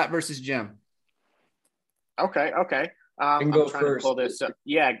 Scott versus Jim. Okay. I'm go trying first. to pull this up.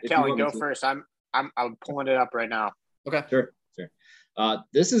 Yeah, Kelly, go first. I'm pulling it up right now. Okay, sure.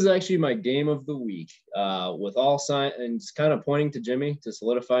 This is actually my game of the week. With all signs kind of pointing to Jimmy to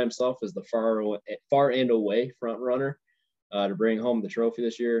solidify himself as the far and away front runner to bring home the trophy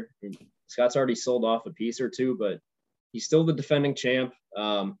this year. Scott's already sold off a piece or two, but he's still the defending champ.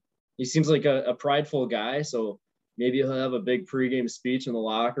 He seems like a prideful guy, so maybe he'll have a big pregame speech in the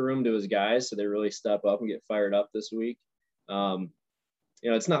locker room to his guys so they really step up and get fired up this week.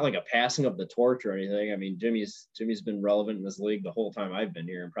 It's not like a passing of the torch or anything. I mean, Jimmy's been relevant in this league the whole time I've been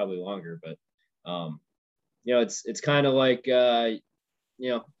here and probably longer, but it's kind of like, if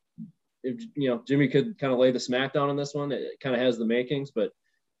Jimmy could kind of lay the smackdown on this one, it kind of has the makings, but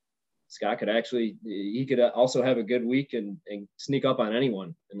Scott could also have a good week and sneak up on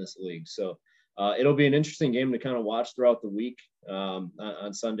anyone in this league. So it'll be an interesting game to kind of watch throughout the week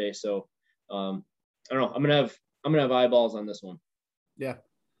on Sunday. So I don't know. I'm gonna have eyeballs on this one. Yeah.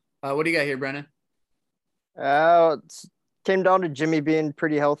 What do you got here, Brennan? It came down to Jimmy being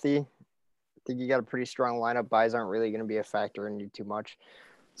pretty healthy. I think you got a pretty strong lineup. Buys aren't really going to be a factor in you too much.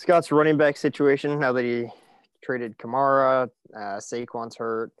 Scott's running back situation, now that he traded Kamara, Saquon's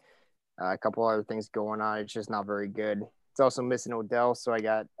hurt, a couple other things going on. It's just not very good. It's also missing Odell, so I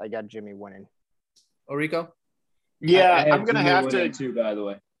got Jimmy winning. Rico? Yeah, I'm going to have to too, by the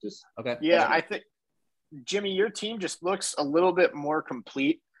way. Just okay. Yeah, I think Jimmy, your team just looks a little bit more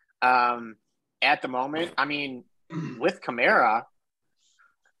complete at the moment. I mean, with Kamara,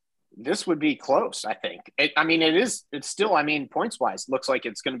 this would be close, I think. It's still, points wise, looks like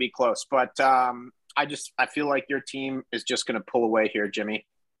it's going to be close. But I feel like your team is just going to pull away here, Jimmy.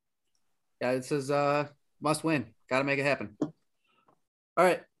 Yeah, this is must win. Got to make it happen. All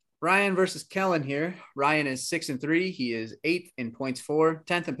right. Ryan versus Kellen here. Ryan is 6-3. He is 8th in points for,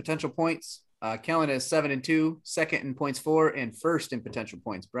 10th in potential points. Kellen is 7-2, second in points for, and first in potential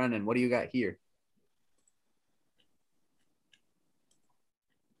points. Brendan, what do you got here?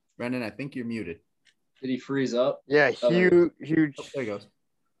 Brendan, I think you're muted. Did he freeze up? Yeah, huge. Oh, there he goes.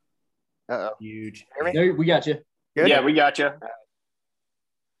 Uh-oh. Huge. There, we got you. Good? Yeah, we got you.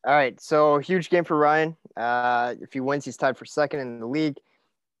 All right, so huge game for Ryan. If he wins, he's tied for second in the league.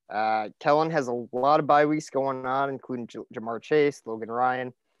 Kellen has a lot of bye weeks going on, including Jamar Chase, Logan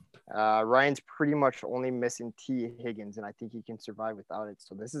Ryan. Ryan's pretty much only missing T. Higgins, and I think he can survive without it.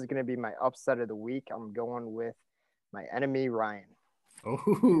 So this is going to be my upset of the week. I'm going with my enemy, Ryan.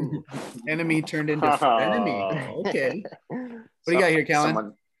 Oh, enemy turned into frenemy. Okay. What do you got here,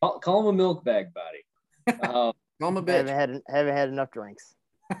 Kellen? Call him a milk bag body. Call him a bitch. Haven't had enough drinks.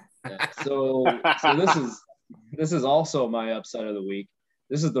 Yeah. So this is also my upset of the week.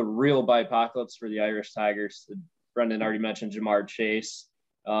 This is the real bipocalypse for the Irish Tigers. Brendan already mentioned Jamar Chase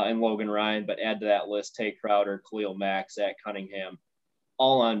and Logan Ryan, but add to that list Tay Crowder, Khalil Mack, Zach Cunningham,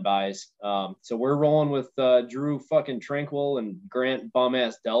 all on buys. So we're rolling with Drew fucking Tranquil and Grant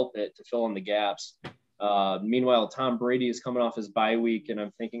bum-ass Delpit to fill in the gaps. Meanwhile, Tom Brady is coming off his bye week, and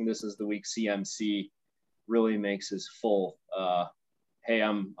I'm thinking this is the week CMC really makes his full hey,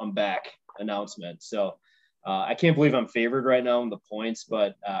 I'm back announcement. So I can't believe I'm favored right now in the points,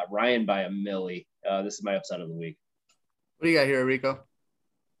 but Ryan by a milli. This is my upset of the week. What do you got here, Rico?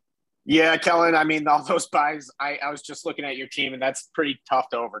 Yeah, Kellen, I mean, all those buys, I was just looking at your team, and that's pretty tough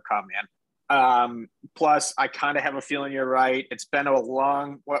to overcome, man. Plus, I kind of have a feeling you're right. It's been a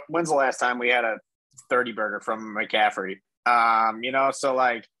long – when's the last time we had a 30 burger from McCaffrey? So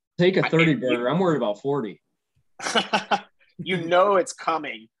like – Take a 30 burger. I'm worried about 40. It's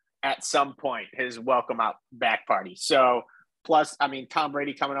coming at some point, his welcome out back party. So, plus, I mean, Tom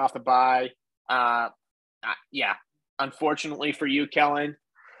Brady coming off the bye. Yeah, unfortunately for you, Kellen,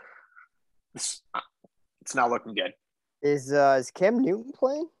 it's not looking good. Is Cam Newton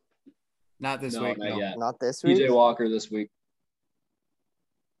playing? Not this week. Not yet. Not this week. PJ Walker this week.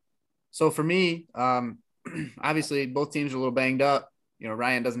 So for me, obviously both teams are a little banged up.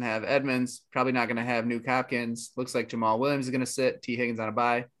 Ryan doesn't have Edmonds, probably not going to have Nuke Hopkins. Looks like Jamal Williams is going to sit. T. Higgins on a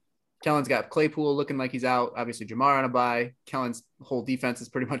bye. Kellen's got Claypool looking like he's out. Obviously Jamar on a bye. Kellen's whole defense is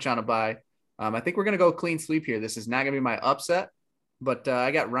pretty much on a bye. I think we're going to go clean sweep here. This is not going to be my upset, but I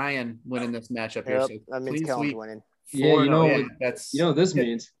got Ryan winning this matchup here. Yep, So that means Kellen's winning. That's this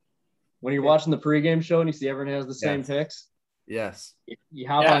means when you're watching the pregame show and you see everyone has the same picks. Yes. You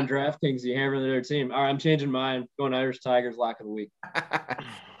hop on DraftKings, you hammer their team. All right, I'm changing mine. Going Irish Tigers, lock of the week.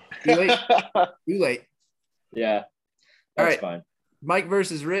 Too late. Yeah. All right. Fine. Mike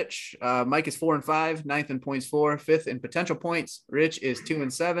versus Rich. Mike is 4-5, 9th in points 4, 5th in potential points. Rich is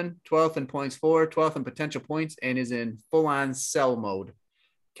 2-7, 12th in points 4, 12th in potential points, and is in full-on sell mode.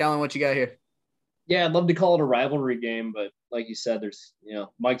 Kellen, what you got here? Yeah, I'd love to call it a rivalry game, but like you said, there's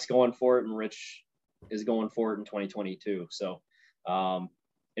Mike's going for it and Rich is going for it in 2022. So, and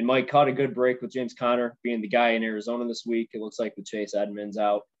Mike caught a good break with James Conner being the guy in Arizona this week. It looks like with Chase Edmonds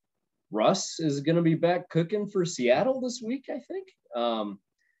out. Russ is going to be back cooking for Seattle this week, I think. And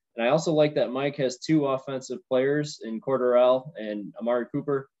I also like that Mike has two offensive players in Cordarrelle and Amari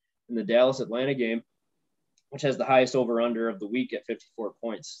Cooper in the Dallas-Atlanta game, which has the highest over-under of the week at 54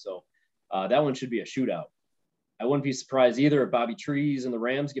 points. So that one should be a shootout. I wouldn't be surprised either if Bobby Trees and the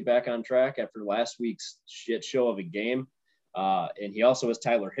Rams get back on track after last week's shit show of a game. And he also has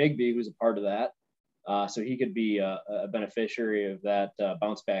Tyler Higbee, who's a part of that. So he could be a beneficiary of that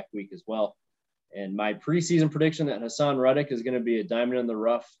bounce back week as well. And my preseason prediction that Hassan Reddick is going to be a diamond in the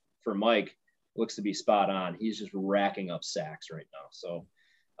rough for Mike looks to be spot on. He's just racking up sacks right now. So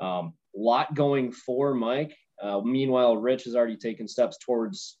lot going for Mike. Meanwhile, Rich has already taken steps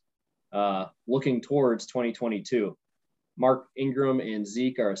towards looking towards 2022. Mark Ingram and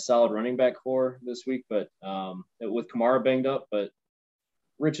Zeke are a solid running back core this week, but with Kamara banged up, but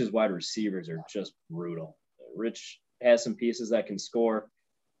Rich's wide receivers are just brutal. Rich has some pieces that can score,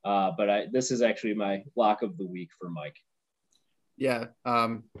 but this is actually my lock of the week for Mike. Yeah,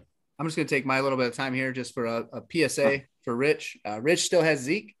 I'm just going to take my little bit of time here just for a PSA for Rich. Rich still has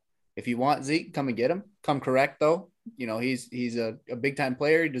Zeke. If you want Zeke, come and get him. Come correct, though. He's a big-time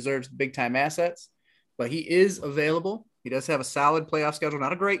player. He deserves big-time assets, but he is available. He does have a solid playoff schedule.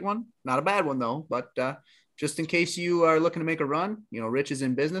 Not a great one. Not a bad one, though, but just in case you are looking to make a run, Rich is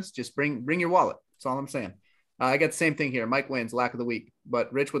in business. Just bring your wallet. That's all I'm saying. I got the same thing here. Mike wins, lack of the week,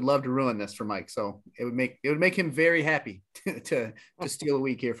 but Rich would love to ruin this for Mike. So it would make him very happy to steal a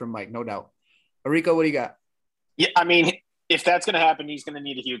week here from Mike, no doubt. Rico, what do you got? Yeah, I mean, if that's going to happen, he's going to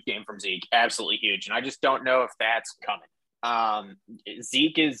need a huge game from Zeke. Absolutely huge. And I just don't know if that's coming.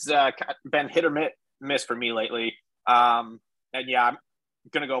 Zeke has been hit or miss for me lately. And yeah, I'm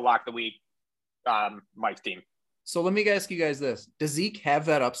going to go lock the week. Mike's team. So let me ask you guys this. Does Zeke have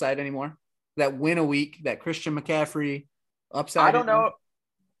that upside anymore? that win a week, that Christian McCaffrey upside? I don't know.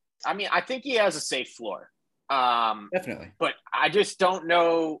 I mean, I think he has a safe floor. Definitely. But I just don't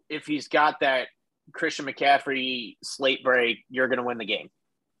know if he's got that Christian McCaffrey slate break, you're going to win the game.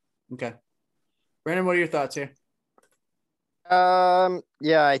 Okay. Brandon, what are your thoughts here?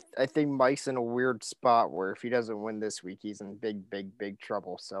 Yeah, I think Mike's in a weird spot where if he doesn't win this week, he's in big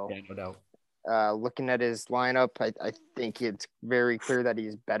trouble. So Yeah, no doubt. Looking at his lineup, I think it's very clear that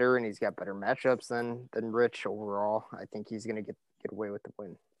he's better and he's got better matchups than Rich overall. I think he's gonna get away with the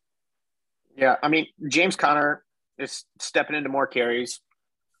win. Yeah, I mean, James Conner is stepping into more carries.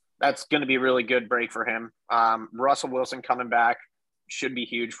 That's going to be a really good break for him. Russell Wilson coming back should be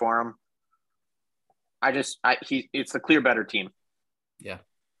huge for him. It's the clear better team. Yeah.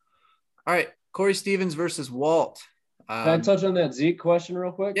 All right. Corey Stevens versus Walt. Can I touch on that Zeke question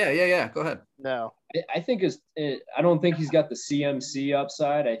real quick? Yeah. Go ahead. No. I think I don't think he's got the CMC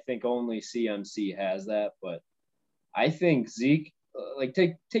upside. I think only CMC has that. But I think Zeke,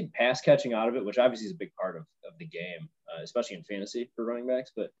 take pass catching out of it, which obviously is a big part of the game, especially in fantasy for running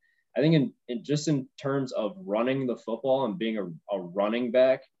backs. But I think in terms of running the football and being a running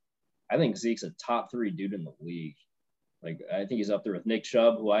back, I think Zeke's a top 3 dude in the league. Like, I think he's up there with Nick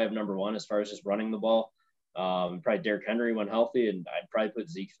Chubb, who I have number 1 as far as just running the ball. Probably Derrick Henry when healthy, and I'd probably put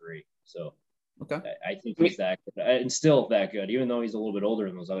Zeke 3. So okay, I think he's that good, and still that good, even though he's a little bit older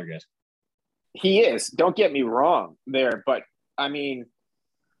than those other guys. He is. Don't get me wrong there, but I mean,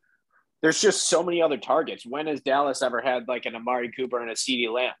 there's just so many other targets. When has Dallas ever had like an Amari Cooper and a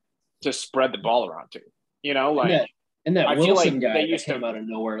CeeDee Lamb to spread the ball around to? You know, like. And that I Wilson feel like guy that came out of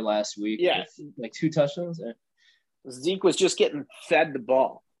nowhere last week, with like 2 touchdowns. Zeke was just getting fed the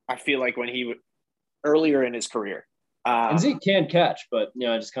ball. I feel like when he earlier in his career, and Zeke can catch, but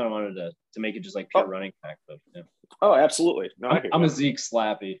I just kind of wanted to make it just like pure running back. But yeah. Oh, absolutely. No, I'm a Zeke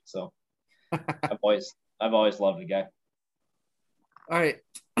slappy, so I've always loved the guy. All right,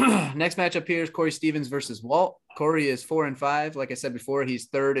 next matchup here is Corey Stevens versus Walt. Corey is 4-5. Like I said before, he's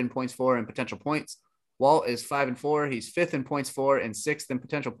 3rd in points for and potential points. Walt is 5-4. He's 5th in points for and 6th in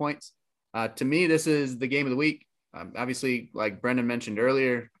potential points. To me, this is the game of the week. Obviously, like Brendan mentioned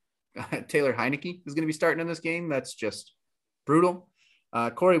earlier, Taylor Heineke is going to be starting in this game. That's just brutal.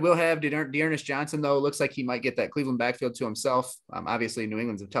 Corey will have Dearness Johnson, though. Looks like he might get that Cleveland backfield to himself. Obviously, New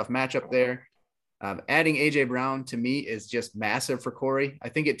England's a tough matchup there. Adding A.J. Brown, to me, is just massive for Corey. I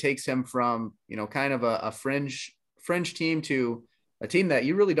think it takes him from, kind of a fringe team to a team that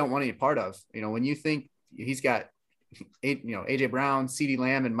you really don't want any part of. When you think he's got, A.J. Brown, CeeDee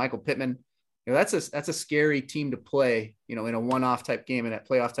Lamb, and Michael Pittman, that's a scary team to play, in a one-off type game, in that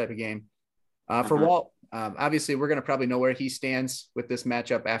playoff type of game. For Walt, obviously, we're going to probably know where he stands with this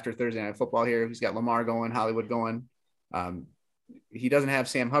matchup after Thursday Night Football here. He's got Lamar going, Hollywood going. He doesn't have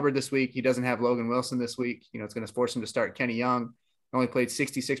Sam Hubbard this week. He doesn't have Logan Wilson this week. It's going to force him to start Kenny Young. Only played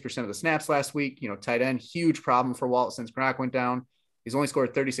 66% of the snaps last week. Tight end, huge problem for Walt since Gronk went down. He's only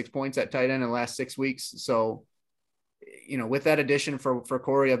scored 36 points at tight end in the last 6 weeks. So, with that addition for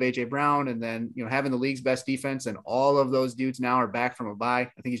Corey of A.J. Brown, and then, having the league's best defense, and all of those dudes now are back from a bye,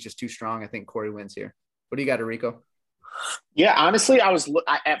 I think he's just too strong. I think Corey wins here. What do you got, Rico? Yeah, honestly,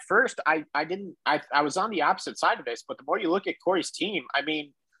 at first I was on the opposite side of this, but the more you look at Corey's team, I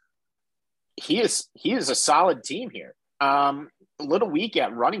mean, he is a solid team here. A little weak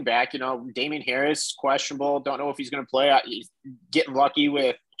at running back, Damian Harris questionable. Don't know if he's going to play. He's getting lucky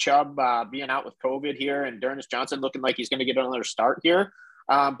with Chubb being out with COVID here, and Dearness Johnson looking like he's going to get another start here.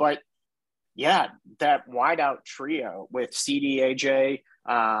 But yeah, that wideout trio with CD, AJ,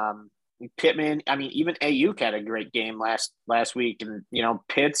 Pittman. I mean, even Ayuk had a great game last week, and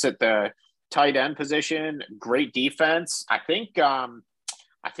Pitts at the tight end position, great defense. I think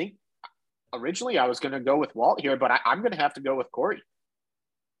originally I was going to go with Walt here, but I'm going to have to go with Corey.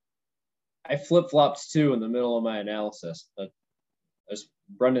 I flip-flopped too in the middle of my analysis.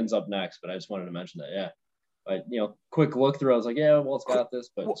 Brendan's up next, but I just wanted to mention that. Yeah. But, quick look through, I was like, yeah, Walt's got this,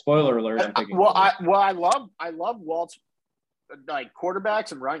 but spoiler alert, I'm picking. I love Walt's like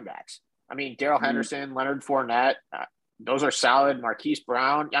quarterbacks and running backs. I mean, Darrell Henderson, Leonard Fournette, those are solid. Marquise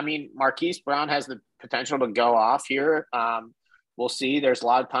Brown. I mean, Marquise Brown has the potential to go off here. We'll see. There's a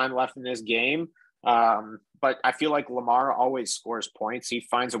lot of time left in this game. But I feel like Lamar always scores points. He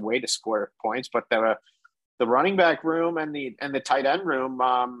finds a way to score points, but the running back room and the tight end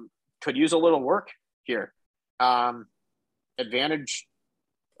room could use a little work here. Advantage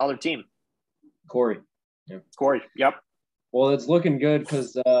other team. Corey. Yep. Corey. Yep. Well, it's looking good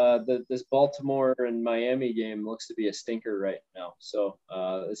because this Baltimore and Miami game looks to be a stinker right now. So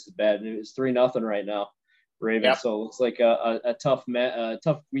this is bad news. 3-0 right now. Ravens. Yep. So it looks like a tough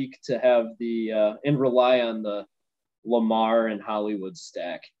week to have and rely on the Lamar and Hollywood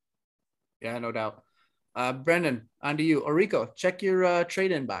stack. Yeah, no doubt. Brendan, on to you. Orico, check your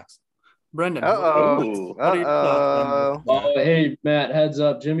trade inbox. Brendan, what are your thoughts on Oh, hey, Matt, heads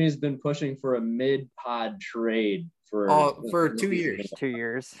up. Jimmy's been pushing for a mid-pod trade for 2 years. 2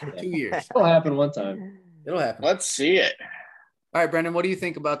 years. Yeah. 2 years. It'll happen one time. It'll happen. Let's see it. All right, Brendan, what do you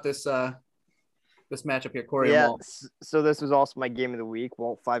think about this this matchup here, Corey and Yeah, Walt? so this was also my game of the week.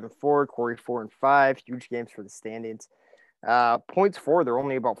 Walt 5-4, Corey 4-5. Huge games for the standings. Points for, they're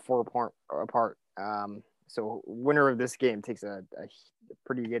only about 4 apart. So winner of this game takes a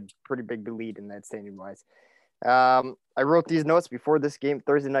pretty big lead in that standing wise. I wrote these notes before this game,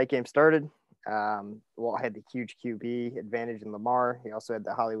 Thursday night game started. Walt had the huge QB advantage in Lamar. He also had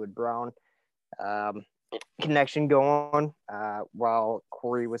the Hollywood Brown connection going while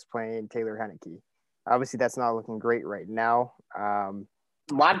Corey was playing Taylor Heineke. Obviously, that's not looking great right now. A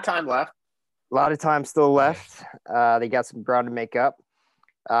lot of time left. A lot of time still left. They got some ground to make up.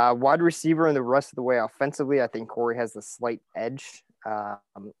 Wide receiver and the rest of the way offensively, I think Corey has the slight edge. I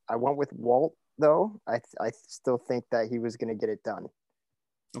went with Walt, though. I still think that he was going to get it done.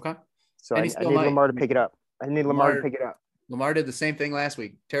 Okay. So I need Lamar to pick it up. Lamar did the same thing last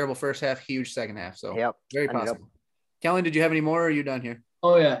week. Terrible first half, huge second half. So yep. Very possible. Kellen, did you have any more or are you done here?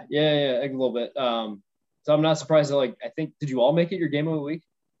 Oh, yeah, a little bit. So I'm not surprised that, did you all make it your game of the week?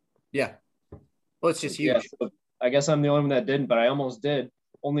 Yeah. Well, it's just huge. Yeah, so I guess I'm the only one that didn't, but I almost did.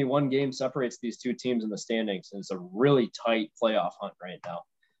 Only one game separates these two teams in the standings, and it's a really tight playoff hunt right now.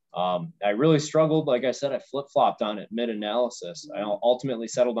 I really struggled. Like I said, I flip-flopped on it mid-analysis. I ultimately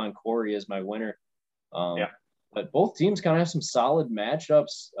settled on Corey as my winner. But both teams kind of have some solid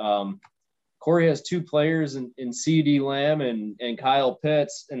matchups. Corey has two players in C.D. Lamb and Kyle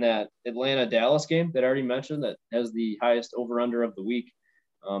Pitts in that Atlanta-Dallas game that I already mentioned that has the highest over-under of the week.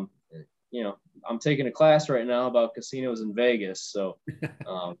 I'm taking a class right now about casinos in Vegas. So,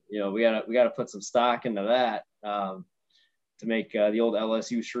 we gotta put some stock into that to make the old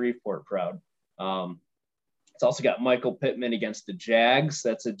LSU Shreveport proud. It's also got Michael Pittman against the Jags.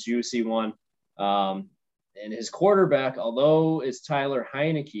 That's a juicy one. And his quarterback, although it's Tyler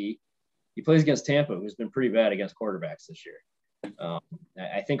Heineke, he plays against Tampa, who's been pretty bad against quarterbacks this year.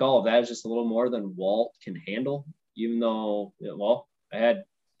 I think all of that is just a little more than Walt can handle, even though, I had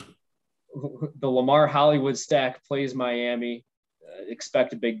the Lamar Hollywood stack plays Miami,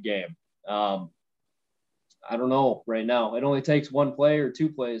 expect a big game. I don't know right now. It only takes one play or two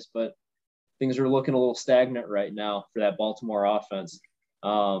plays, but things are looking a little stagnant right now for that Baltimore offense.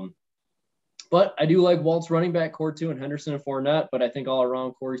 But I do like Walt's running back core too, and Henderson and Fournette, but I think all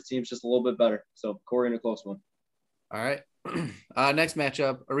around Corey's team's just a little bit better. So Corey in a close one. All right. Next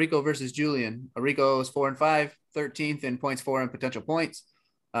matchup, Arico versus Julian. Arico is 4-5, 13th in points for and potential points.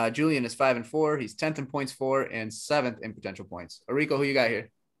 Julian is 5-4. He's 10th in points for and 7th in potential points. Arico, who you got here?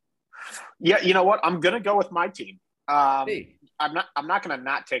 Yeah, you know what? I'm gonna go with my team. Hey. I'm not gonna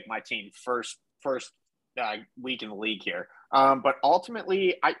not take my team first week in the league here. But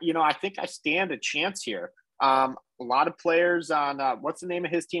ultimately, I think I stand a chance here. A lot of players on what's the name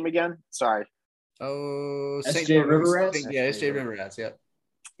of his team again? Sorry. Oh, SJ River Rats? Yeah, SJ River Rats. Yeah.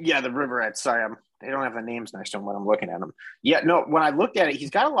 Yeah, the River Rats. Sorry, they don't have the names next to them when I'm looking at them. Yeah, no, when I looked at it,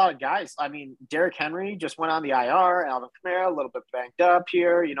 he's got a lot of guys. I mean, Derrick Henry just went on the IR. Alvin Kamara, a little bit banged up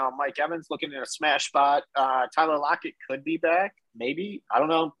here. Mike Evans looking in a smash spot. Tyler Lockett could be back. Maybe. I don't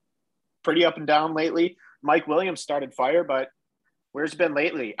know. Pretty up and down lately. Mike Williams started fire, but where's it been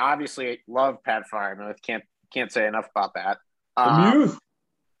lately? Obviously, I love Pat Freiermuth. Can't say enough about that.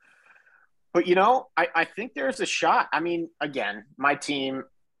 But, I think there's a shot. I mean, again, my team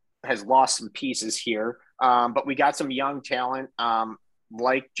has lost some pieces here, but we got some young talent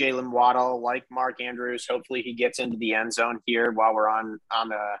like Jalen Waddle, like Mark Andrews. Hopefully he gets into the end zone here while we're on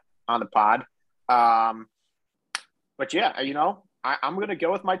the pod. But, yeah, I'm going to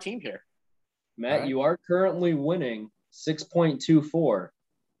go with my team here. Matt, You are currently winning 6.24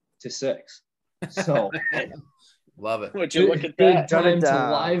 to 6. So love it. Would you look at good that? time to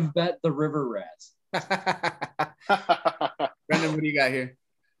live bet the River Rats. Brendan, what do you got here?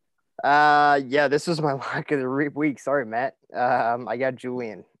 This was my lock of the week. Sorry, Matt. I got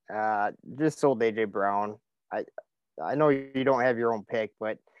Julian. Just sold AJ Brown. I know you don't have your own pick,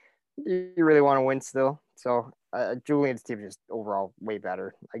 but you really want to win still. So Julian's team is just overall way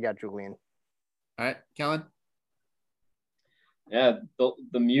better. I got Julian. All right, Kellen. Yeah,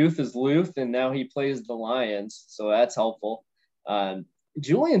 the Muth is Luth, and now he plays the Lions, so that's helpful.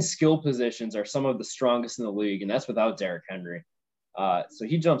 Julian's skill positions are some of the strongest in the league, and that's without Derrick Henry. So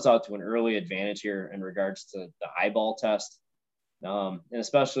he jumps out to an early advantage here in regards to the eyeball test. And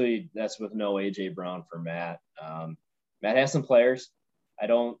especially that's with no AJ Brown for Matt. Matt has some players. I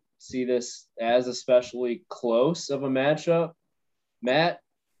don't see this as especially close of a matchup. Matt,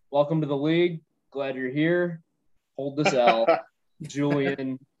 welcome to the league. Glad you're here. Hold this L.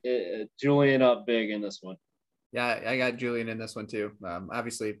 Julian up big in this one. Yeah, I got Julian in this one too.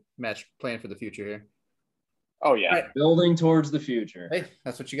 Obviously, match plan for the future here. Oh, yeah. Right. Building towards the future. Hey,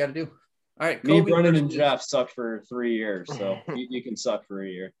 that's what you got to do. All right. Me, Brennan, and Jeff sucked for 3 years, so you can suck for a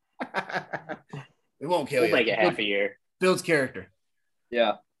year. It won't kill you. We'll make it half a year. Builds character.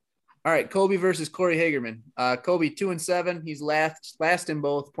 Yeah. All right. Kobe versus Corey Hagerman. Kobe 2-7. He's last in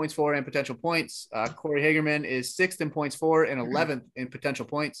both points for and potential points. Corey Hagerman is 6th in points for and 11th in potential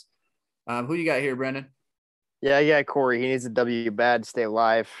points. Who you got here, Brendan? Yeah, Corey. He needs a W bad to stay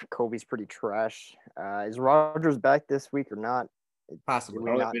alive. Kobe's pretty trash. Is Rogers back this week or not? Possibly.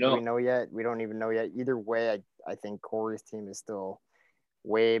 Do we know yet? We don't even know yet. Either way, I think Corey's team is still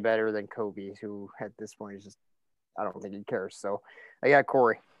way better than Kobe, who at this point is just, I don't think he cares. So I got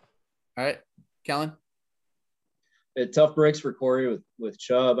Corey. All right. Kellen? Tough breaks for Corey with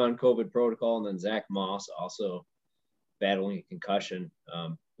Chubb on COVID protocol, and then Zach Moss also battling a concussion.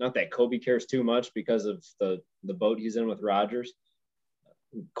 Not that Kobe cares too much because of the boat he's in with Rodgers.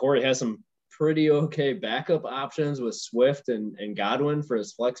 Corey has some pretty okay backup options with Swift and Godwin for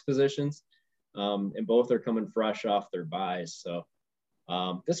his flex positions. And both are coming fresh off their buys. So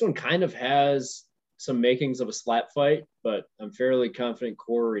this one kind of has some makings of a slap fight, but I'm fairly confident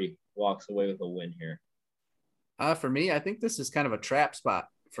Corey walks away with a win here. For me, I think this is kind of a trap spot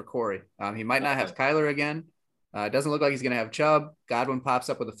for Corey. He might not have Kyler again. It doesn't look like he's going to have Chubb. Godwin pops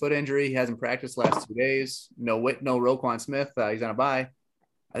up with a foot injury. He hasn't practiced the last 2 days. No Roquan Smith. He's on a bye.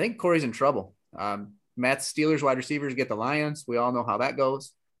 I think Corey's in trouble. Matt's Steelers wide receivers get the Lions. We all know how that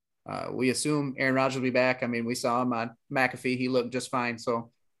goes. We assume Aaron Rodgers will be back. I mean, we saw him on McAfee. He looked just fine.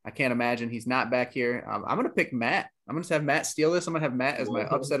 So I can't imagine he's not back here. I'm going to pick Matt. I'm going to have Matt steal this. I'm going to have Matt as my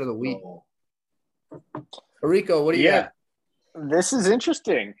upset of the week. Rico, what do you got? This is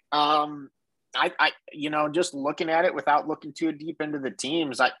interesting. I just looking at it without looking too deep into the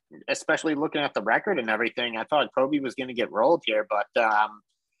teams, especially looking at the record and everything, I thought Kobe was going to get rolled here, but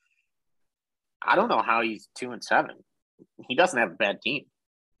I don't know how he's 2-7. He doesn't have a bad team.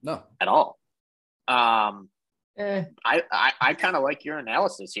 No, at all. I kind of like your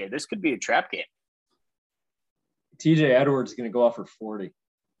analysis here. This could be a trap game. TJ Edwards is going to go off for 40.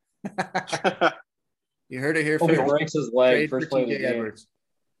 You heard it here first. first. Breaks his leg first play of the game. Edwards.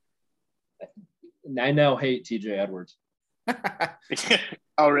 I now hate TJ Edwards.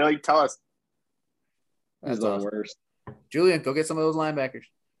 Oh, really? Tell us. That's the worst. Julian, go get some of those linebackers.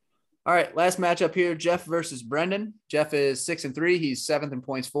 All right, last matchup here, Jeff versus Brendan. Jeff is 6-3. He's 7th in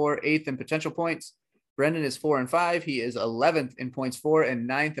points for, 8th in potential points. Brendan is 4-5. He is 11th in points for and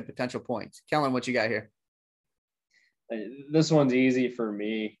 9th in potential points. Kellen, what you got here? This one's easy for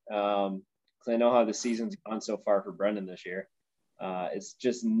me because I know how the season's gone so far for Brendan this year. It's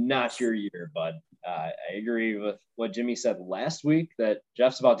just not your year, bud. I agree with what Jimmy said last week that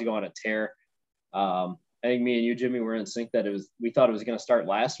Jeff's about to go on a tear. I think me and you, Jimmy, were in sync that we thought it was going to start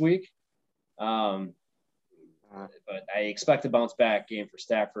last week. But I expect a bounce back game for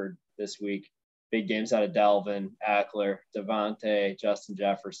Stafford this week. Big games out of Dalvin, Eckler, Devontae, Justin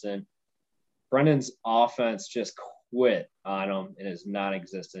Jefferson. Brendan's offense just quit on him and is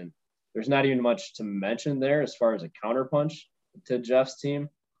non-existent. There's not even much to mention there as far as a counterpunch to Jeff's team.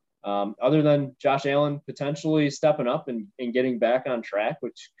 Other than Josh Allen potentially stepping up and getting back on track,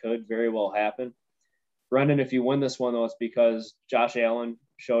 which could very well happen. Brendan, if you win this one, though, it's because Josh Allen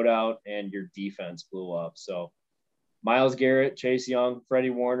showed out and your defense blew up. So Myles Garrett, Chase Young,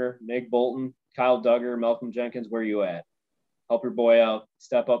 Freddie Warner, Nick Bolton, Kyle Duggar, Malcolm Jenkins, where you at? Help your boy out.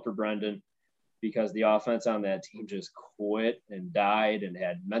 Step up for Brendan because the offense on that team just quit and died and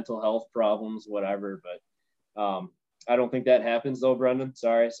had mental health problems, whatever. But I don't think that happens, though, Brendan.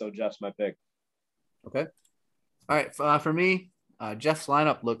 Sorry. So Jeff's my pick. Okay. All right. For me, Jeff's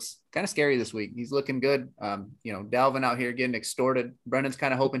lineup looks kind of scary this week. He's looking good. Dalvin out here getting extorted. Brendan's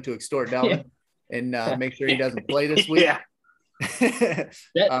kind of hoping to extort Dalvin and make sure he doesn't play this week. Yeah.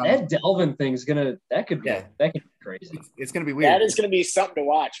 that Dalvin thing's that could be crazy. It's gonna be weird. That is gonna be something to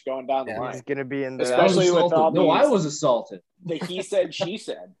watch going down the line. He's gonna be in the especially with all these, I was assaulted. The he said, she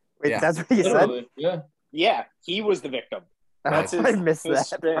said. Wait, that's what he said? Yeah, he was the victim. That's I missed that.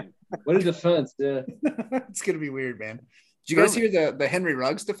 Spin. What a defense, yeah. It's gonna be weird, man. Did you guys hear the Henry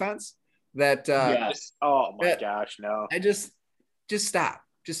Ruggs defense? That yes. Oh my gosh, no. I just stop.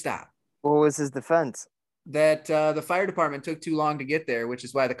 Just stop. What was his defense? that the fire department took too long to get there, which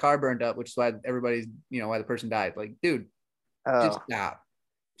is why the car burned up, which is why everybody's, why the person died. Like, dude, just stop.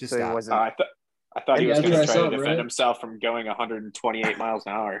 Just so stop. He wasn't. I thought he was going to try to defend right? himself from going 128 miles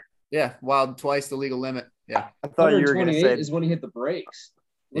an hour. Yeah, while twice the legal limit. Yeah. I thought you were going to say is when he hit the brakes.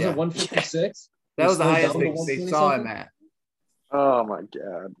 Was it 156? That was the highest they saw him at. Oh my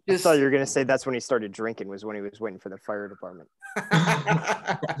God. I thought you were going to say that's when he started drinking, was when he was waiting for the fire department.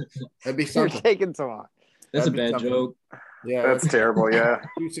 That'd be You're something. taking so long. That's a bad joke. Yeah. That's terrible. Yeah.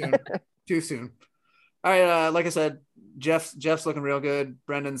 Too soon. All right. Like I said, Jeff's looking real good.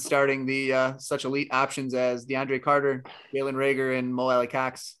 Brendan's starting the such elite options as DeAndre Carter, Jalen Reagor, and Mo Alley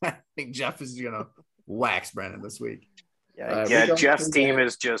Cox. I think Jeff is going to wax Brendan this week. Jeff's team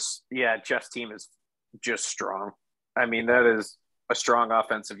is just strong. I mean, that is a strong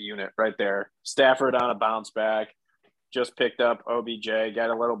offensive unit right there. Stafford on a bounce back, just picked up OBJ, got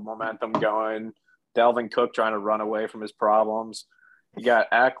a little momentum going. Dalvin Cook trying to run away from his problems. You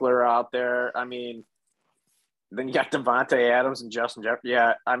got Eckler out there. I mean, then you got Devontae Adams and Justin Jefferson.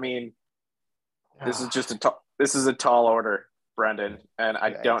 Yeah, I mean, this is just a tall order, Brendan, and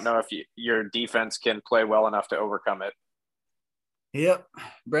I don't know if your defense can play well enough to overcome it. Yep.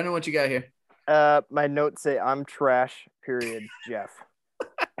 Brendan, what you got here? My notes say I'm trash, period, Jeff.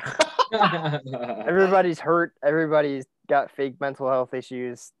 Everybody's hurt. Everybody's got fake mental health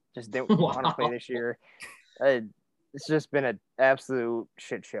issues. Just didn't want to play this year. It's just been an absolute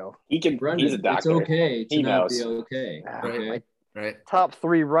shit show. Brendan, he's a doctor. It's okay to not be okay. Right. Top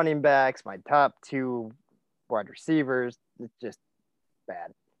 3 running backs, my top 2 wide receivers. It's just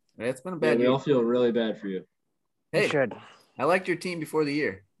bad. It's been a bad year. We all feel really bad for you. Hey, you should. I liked your team before the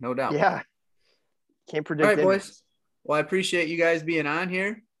year, no doubt. Yeah. Can't predict it. All right, boys. Well, I appreciate you guys being on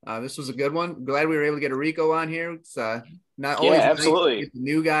here. This was a good one. Glad we were able to get a Rico on here. It's not always absolutely nice to get the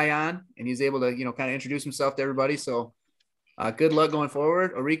new guy on, and he's able to kind of introduce himself to everybody. So good luck going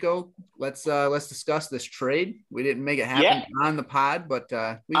forward. Rico, let's discuss this trade. We didn't make it happen on the pod, but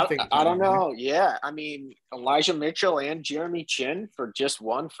we I don't know. Yeah, I mean, Elijah Mitchell and Jeremy Chin for just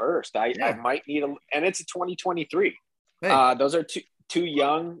one first. I might need and it's a 2023. Hey. Those are two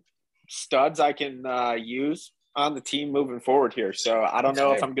young studs I can use on the team moving forward here. So I don't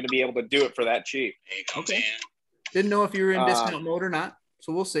know if I'm going to be able to do it for that cheap. Okay. Didn't know if you were in discount mode or not.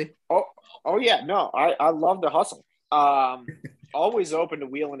 So we'll see. Oh yeah. No, I love to hustle. Always open to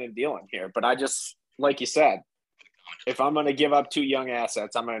wheeling and dealing here, but I just, like you said, if I'm going to give up 2 young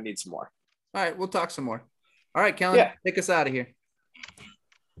assets, I'm going to need some more. All right. We'll talk some more. All right, Kellen, take us out of here.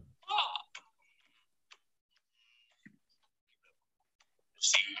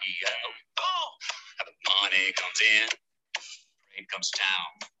 CEO. How the money comes in, trade comes to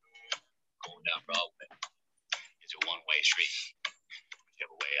town. Going down Broadway. It's a one-way street.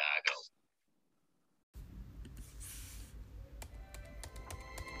 Whichever way I go.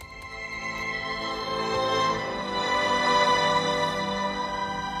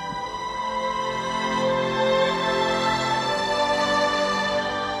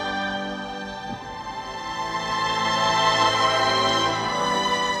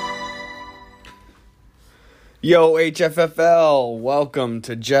 Yo, HFFL, welcome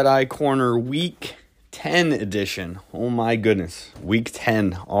to Jedi Corner Week 10 edition. Oh my goodness, Week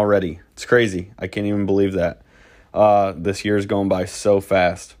 10 already. It's crazy. I can't even believe that. This year's going by so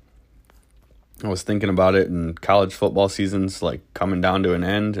fast. I was thinking about it, and college football season's like coming down to an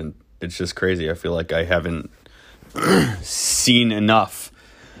end, and it's just crazy. I feel like I haven't seen enough.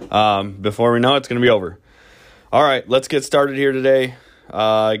 Before we know it's going to be over. All right, let's get started here today.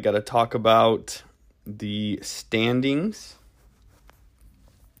 I got to talk about the standings.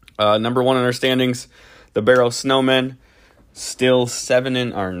 Number 1 in our standings, the Barrow Snowmen, still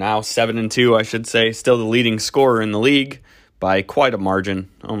 7-2, I should say. Still the leading scorer in the league by quite a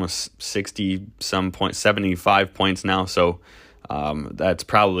margin, almost 60-some points, 75 points now. So that's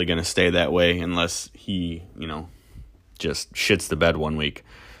probably going to stay that way unless he, just shits the bed one week.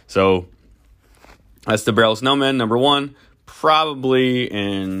 So that's the Barrow Snowmen, number 1, probably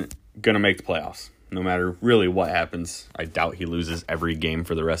going to make the playoffs. No matter really what happens. I doubt he loses every game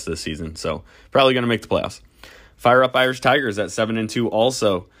for the rest of the season. So probably going to make the playoffs. Fire Up Irish Tigers at 7-2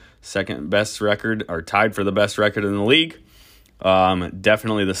 also. Second best record, or tied for the best record in the league.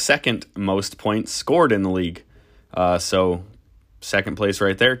 Definitely the second most points scored in the league. So second place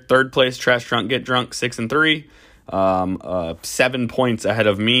right there. Third place, Trash Drunk Get Drunk, 6-3. 7 points ahead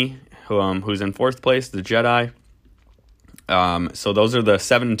of me, who's in fourth place, the Jedi. So those are the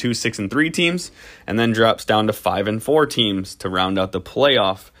 7-2, 6-3 teams, and then drops down to 5-4 teams to round out the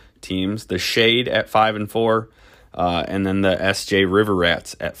playoff teams. The Shade at 5-4, and then the SJ River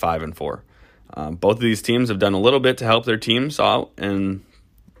Rats at 5-4. Both of these teams have done a little bit to help their teams out and,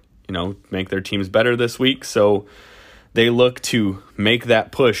 make their teams better this week. So they look to make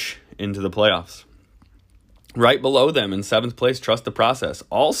that push into the playoffs. Right below them in 7th place, Trust the Process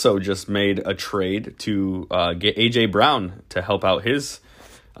also just made a trade to get A.J. Brown to help out his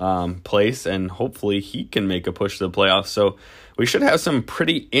place, and hopefully he can make a push to the playoffs. So we should have some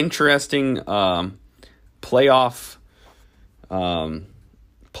pretty interesting playoff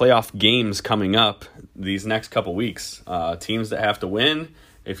games coming up these next couple weeks. Teams that have to win.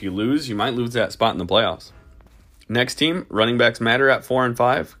 If you lose, you might lose that spot in the playoffs. Next team, running backs matter at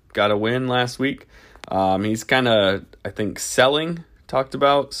 4-5. Got a win last week. He's kind of, I think, selling, talked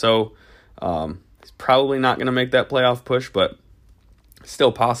about. So he's probably not going to make that playoff push, but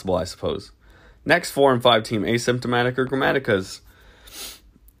still possible, I suppose. Next 4-5 team, Asymptomatic or Grammaticas.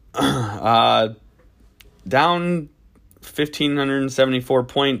 Down 1,574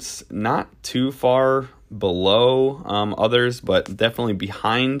 points, not too far below others, but definitely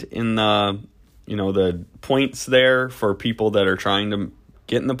behind in the points there for people that are trying to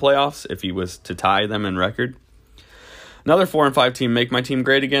get in the playoffs if he was to tie them in record. Another 4-5 team, Make My Team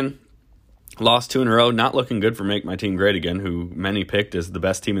Great Again. Lost 2 in a row, not looking good for Make My Team Great Again, who many picked as the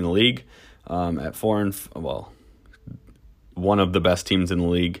best team in the league. At 4-5, one of the best teams in the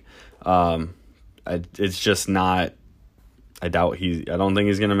league. It's just not. I don't think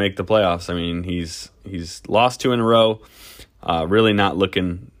he's going to make the playoffs. I mean, he's lost 2 in a row. Really not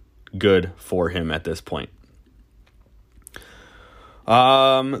looking good for him at this point.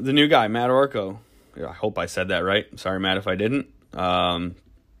 The new guy, Matt Orko. I hope I said that right. Sorry, Matt, if I didn't.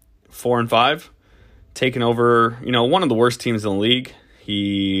 4-5, taking over, one of the worst teams in the league.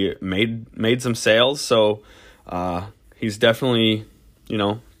 He made some sales, so he's definitely,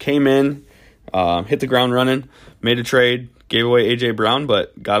 came in, hit the ground running, made a trade, gave away A.J. Brown,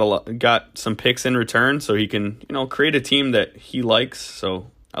 but got some picks in return, so he can, create a team that he likes. So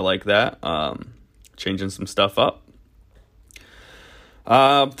I like that. Changing some stuff up.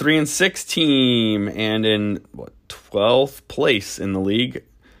 3-6 team, and in 12th place in the league,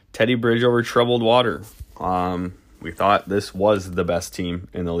 Teddy Bridge over Troubled Water. We thought this was the best team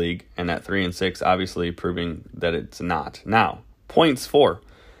in the league, and at 3-6, obviously proving that it's not. Now, points for,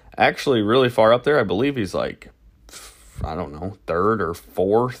 actually really far up there. I believe he's like, I don't know, 3rd or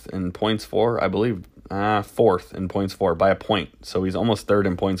 4th in points for. I believe 4th in points for by a point. So he's almost 3rd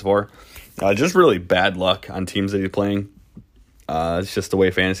in points for. Just really bad luck on teams that he's playing. It's just the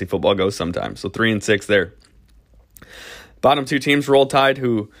way fantasy football goes sometimes. So 3-6 there. Bottom 2 teams, Roll Tide,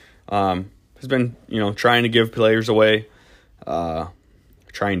 who has been, trying to give players away,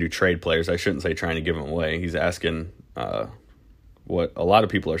 trying to trade players. I shouldn't say trying to give them away. He's asking what a lot of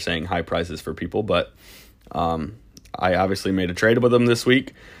people are saying, high prices for people. But I obviously made a trade with them this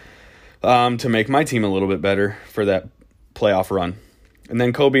week to make my team a little bit better for that playoff run. And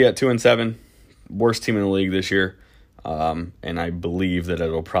then Kobe at 2-7, worst team in the league this year. And I believe that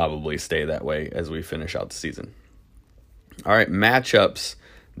it'll probably stay that way as we finish out the season. All right, matchups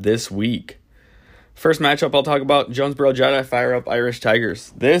this week. First matchup I'll talk about, Jonesboro Jedi fire up Irish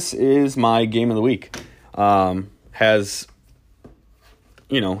Tigers. This is my game of the week. Has,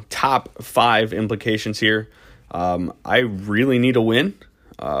 top 5 implications here. I really need a win,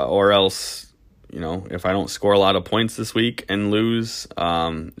 or else, if I don't score a lot of points this week and lose,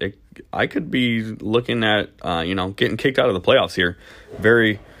 I could be looking at, getting kicked out of the playoffs here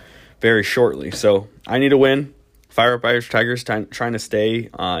very, very shortly. So I need a win. Fire up Irish Tigers, trying to stay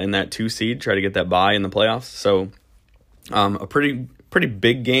in that 2 seed, try to get that bye in the playoffs. So a pretty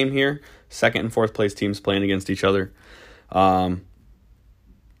big game here. 2nd and 4th place teams playing against each other. Fire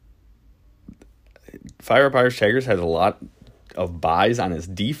up Irish Tigers has a lot of buys on his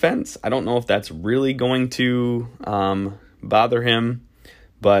defense. I don't know if that's really going to bother him,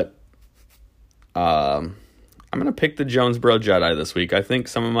 but I'm going to pick the Jonesboro Jedi this week. I think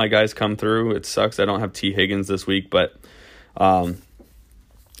some of my guys come through. It sucks I don't have T. Higgins this week, but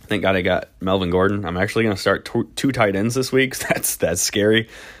thank God I got Melvin Gordon. I'm actually going to start 2 tight ends this week. That's scary.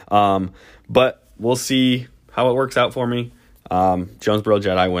 But we'll see how it works out for me. Jonesboro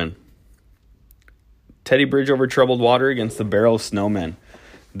Jedi win. Teddy Bridge over Troubled Water against the Barrow Snowmen.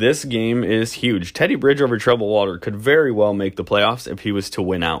 This game is huge. Teddy Bridge over Troubled Water could very well make the playoffs if he was to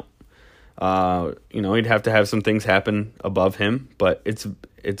win out. He'd have to have some things happen above him, but it's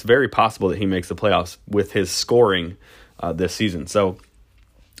very possible that he makes the playoffs with his scoring this season. So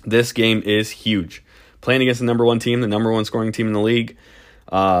this game is huge. Playing against the number 1 team, the number 1 scoring team in the league.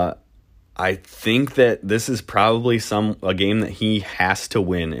 I think that this is probably a game that he has to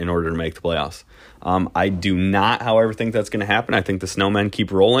win in order to make the playoffs. I do not, however, think that's going to happen. I think the Snowmen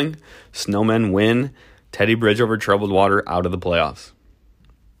keep rolling. Snowmen win. Teddy Bridge over Troubled Water out of the playoffs.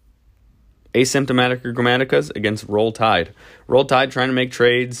 Asymptomatic or Grammaticas against Roll Tide. Roll Tide trying to make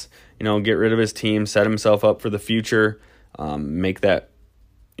trades, get rid of his team, set himself up for the future, make that,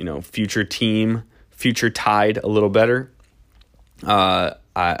 future team, future Tide a little better.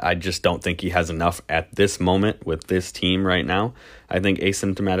 I just don't think he has enough at this moment with this team right now. I think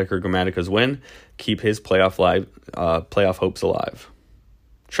Asymptomatic or Grammaticas win, keep his playoff hopes alive.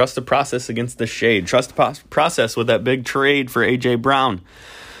 Trust the Process against the Shade. Trust the Process with that big trade for A.J. Brown.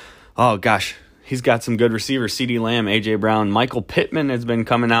 Oh, gosh. He's got some good receivers. CeeDee Lamb, A.J. Brown. Michael Pittman has been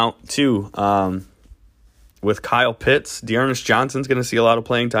coming out, too, with Kyle Pitts. Dearness Johnson's going to see a lot of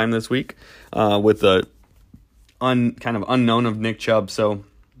playing time this week with the kind of unknown of Nick Chubb. So,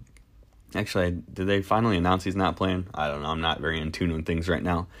 actually, did they finally announce he's not playing? I don't know. I'm not very in tune with things right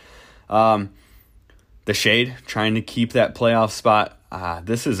now. The Shade trying to keep that playoff spot.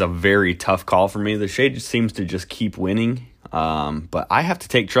 This is a very tough call for me. The Shade just seems to just keep winning. But I have to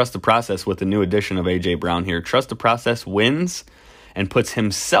take Trust the Process with the new addition of A.J. Brown here. Trust the Process wins and puts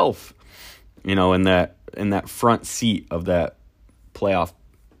himself, in that front seat of that playoff,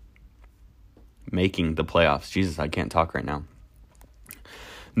 making the playoffs. Jesus, I can't talk right now.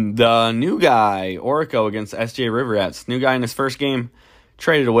 The new guy, Orico against S.J. River Rats. New guy in his first game,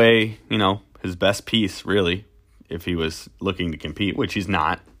 traded away, his best piece, really, if he was looking to compete, which he's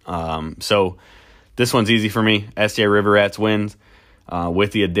not. So this one's easy for me. S.J. River Rats wins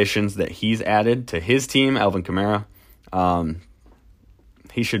with the additions that he's added to his team, Alvin Kamara.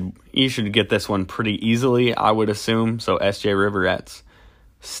 He should get this one pretty easily, I would assume. So S.J. River Rats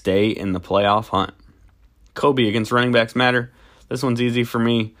stay in the playoff hunt. Kobe against Running Backs Matter. This one's easy for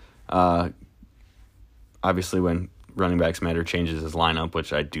me. Obviously, when Running Backs Matter changes his lineup,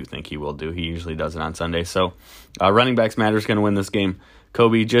 which I do think he will do. He usually does it on Sunday. So Running Backs Matter is going to win this game.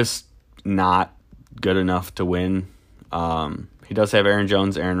 Kobe just not good enough to win. He does have Aaron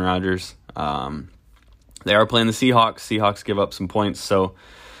Jones, Aaron Rodgers. They are playing the Seahawks. Seahawks give up some points. So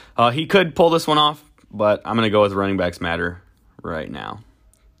he could pull this one off, but I'm going to go with Running Backs Matter right now.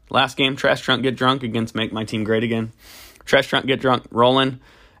 Last game, Trash Trunk Get Drunk against Make My Team Great Again. Trash Trunk Get Drunk rolling.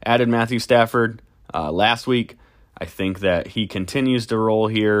 Added Matthew Stafford last week. I think that he continues to roll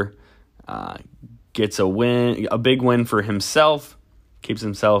here. Gets a big win for himself. Keeps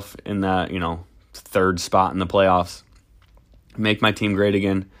himself in that, third spot in the playoffs. Make My Team Great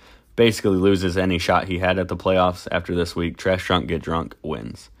Again. Basically loses any shot he had at the playoffs after this week. Trash Trunk Get Drunk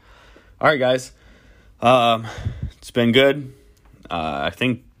wins. All right, guys. It's been good. I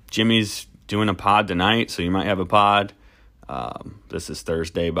think Jimmy's doing a pod tonight, so you might have a pod. This is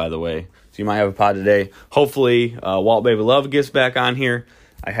Thursday, by the way. So you might have a pod today. Hopefully, Walt Baby Love gets back on here.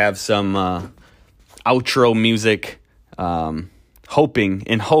 I have some outro music,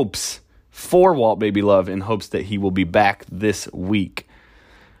 in hopes for Walt Baby Love, in hopes that he will be back this week.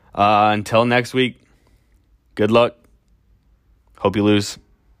 Until next week, good luck. Hope you lose.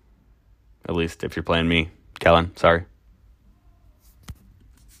 At least if you're playing me. Kellen, sorry.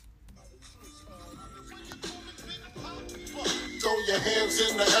 Throw your hands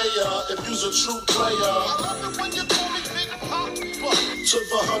in the air if you's a true player. I love it when you call me Big Papa. To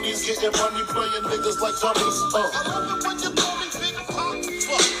the honeys getting money, playing niggas like dummies. I love it when you call me Big Papa.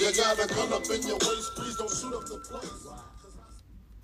 You got a gun up in your waist, please don't shoot up the place.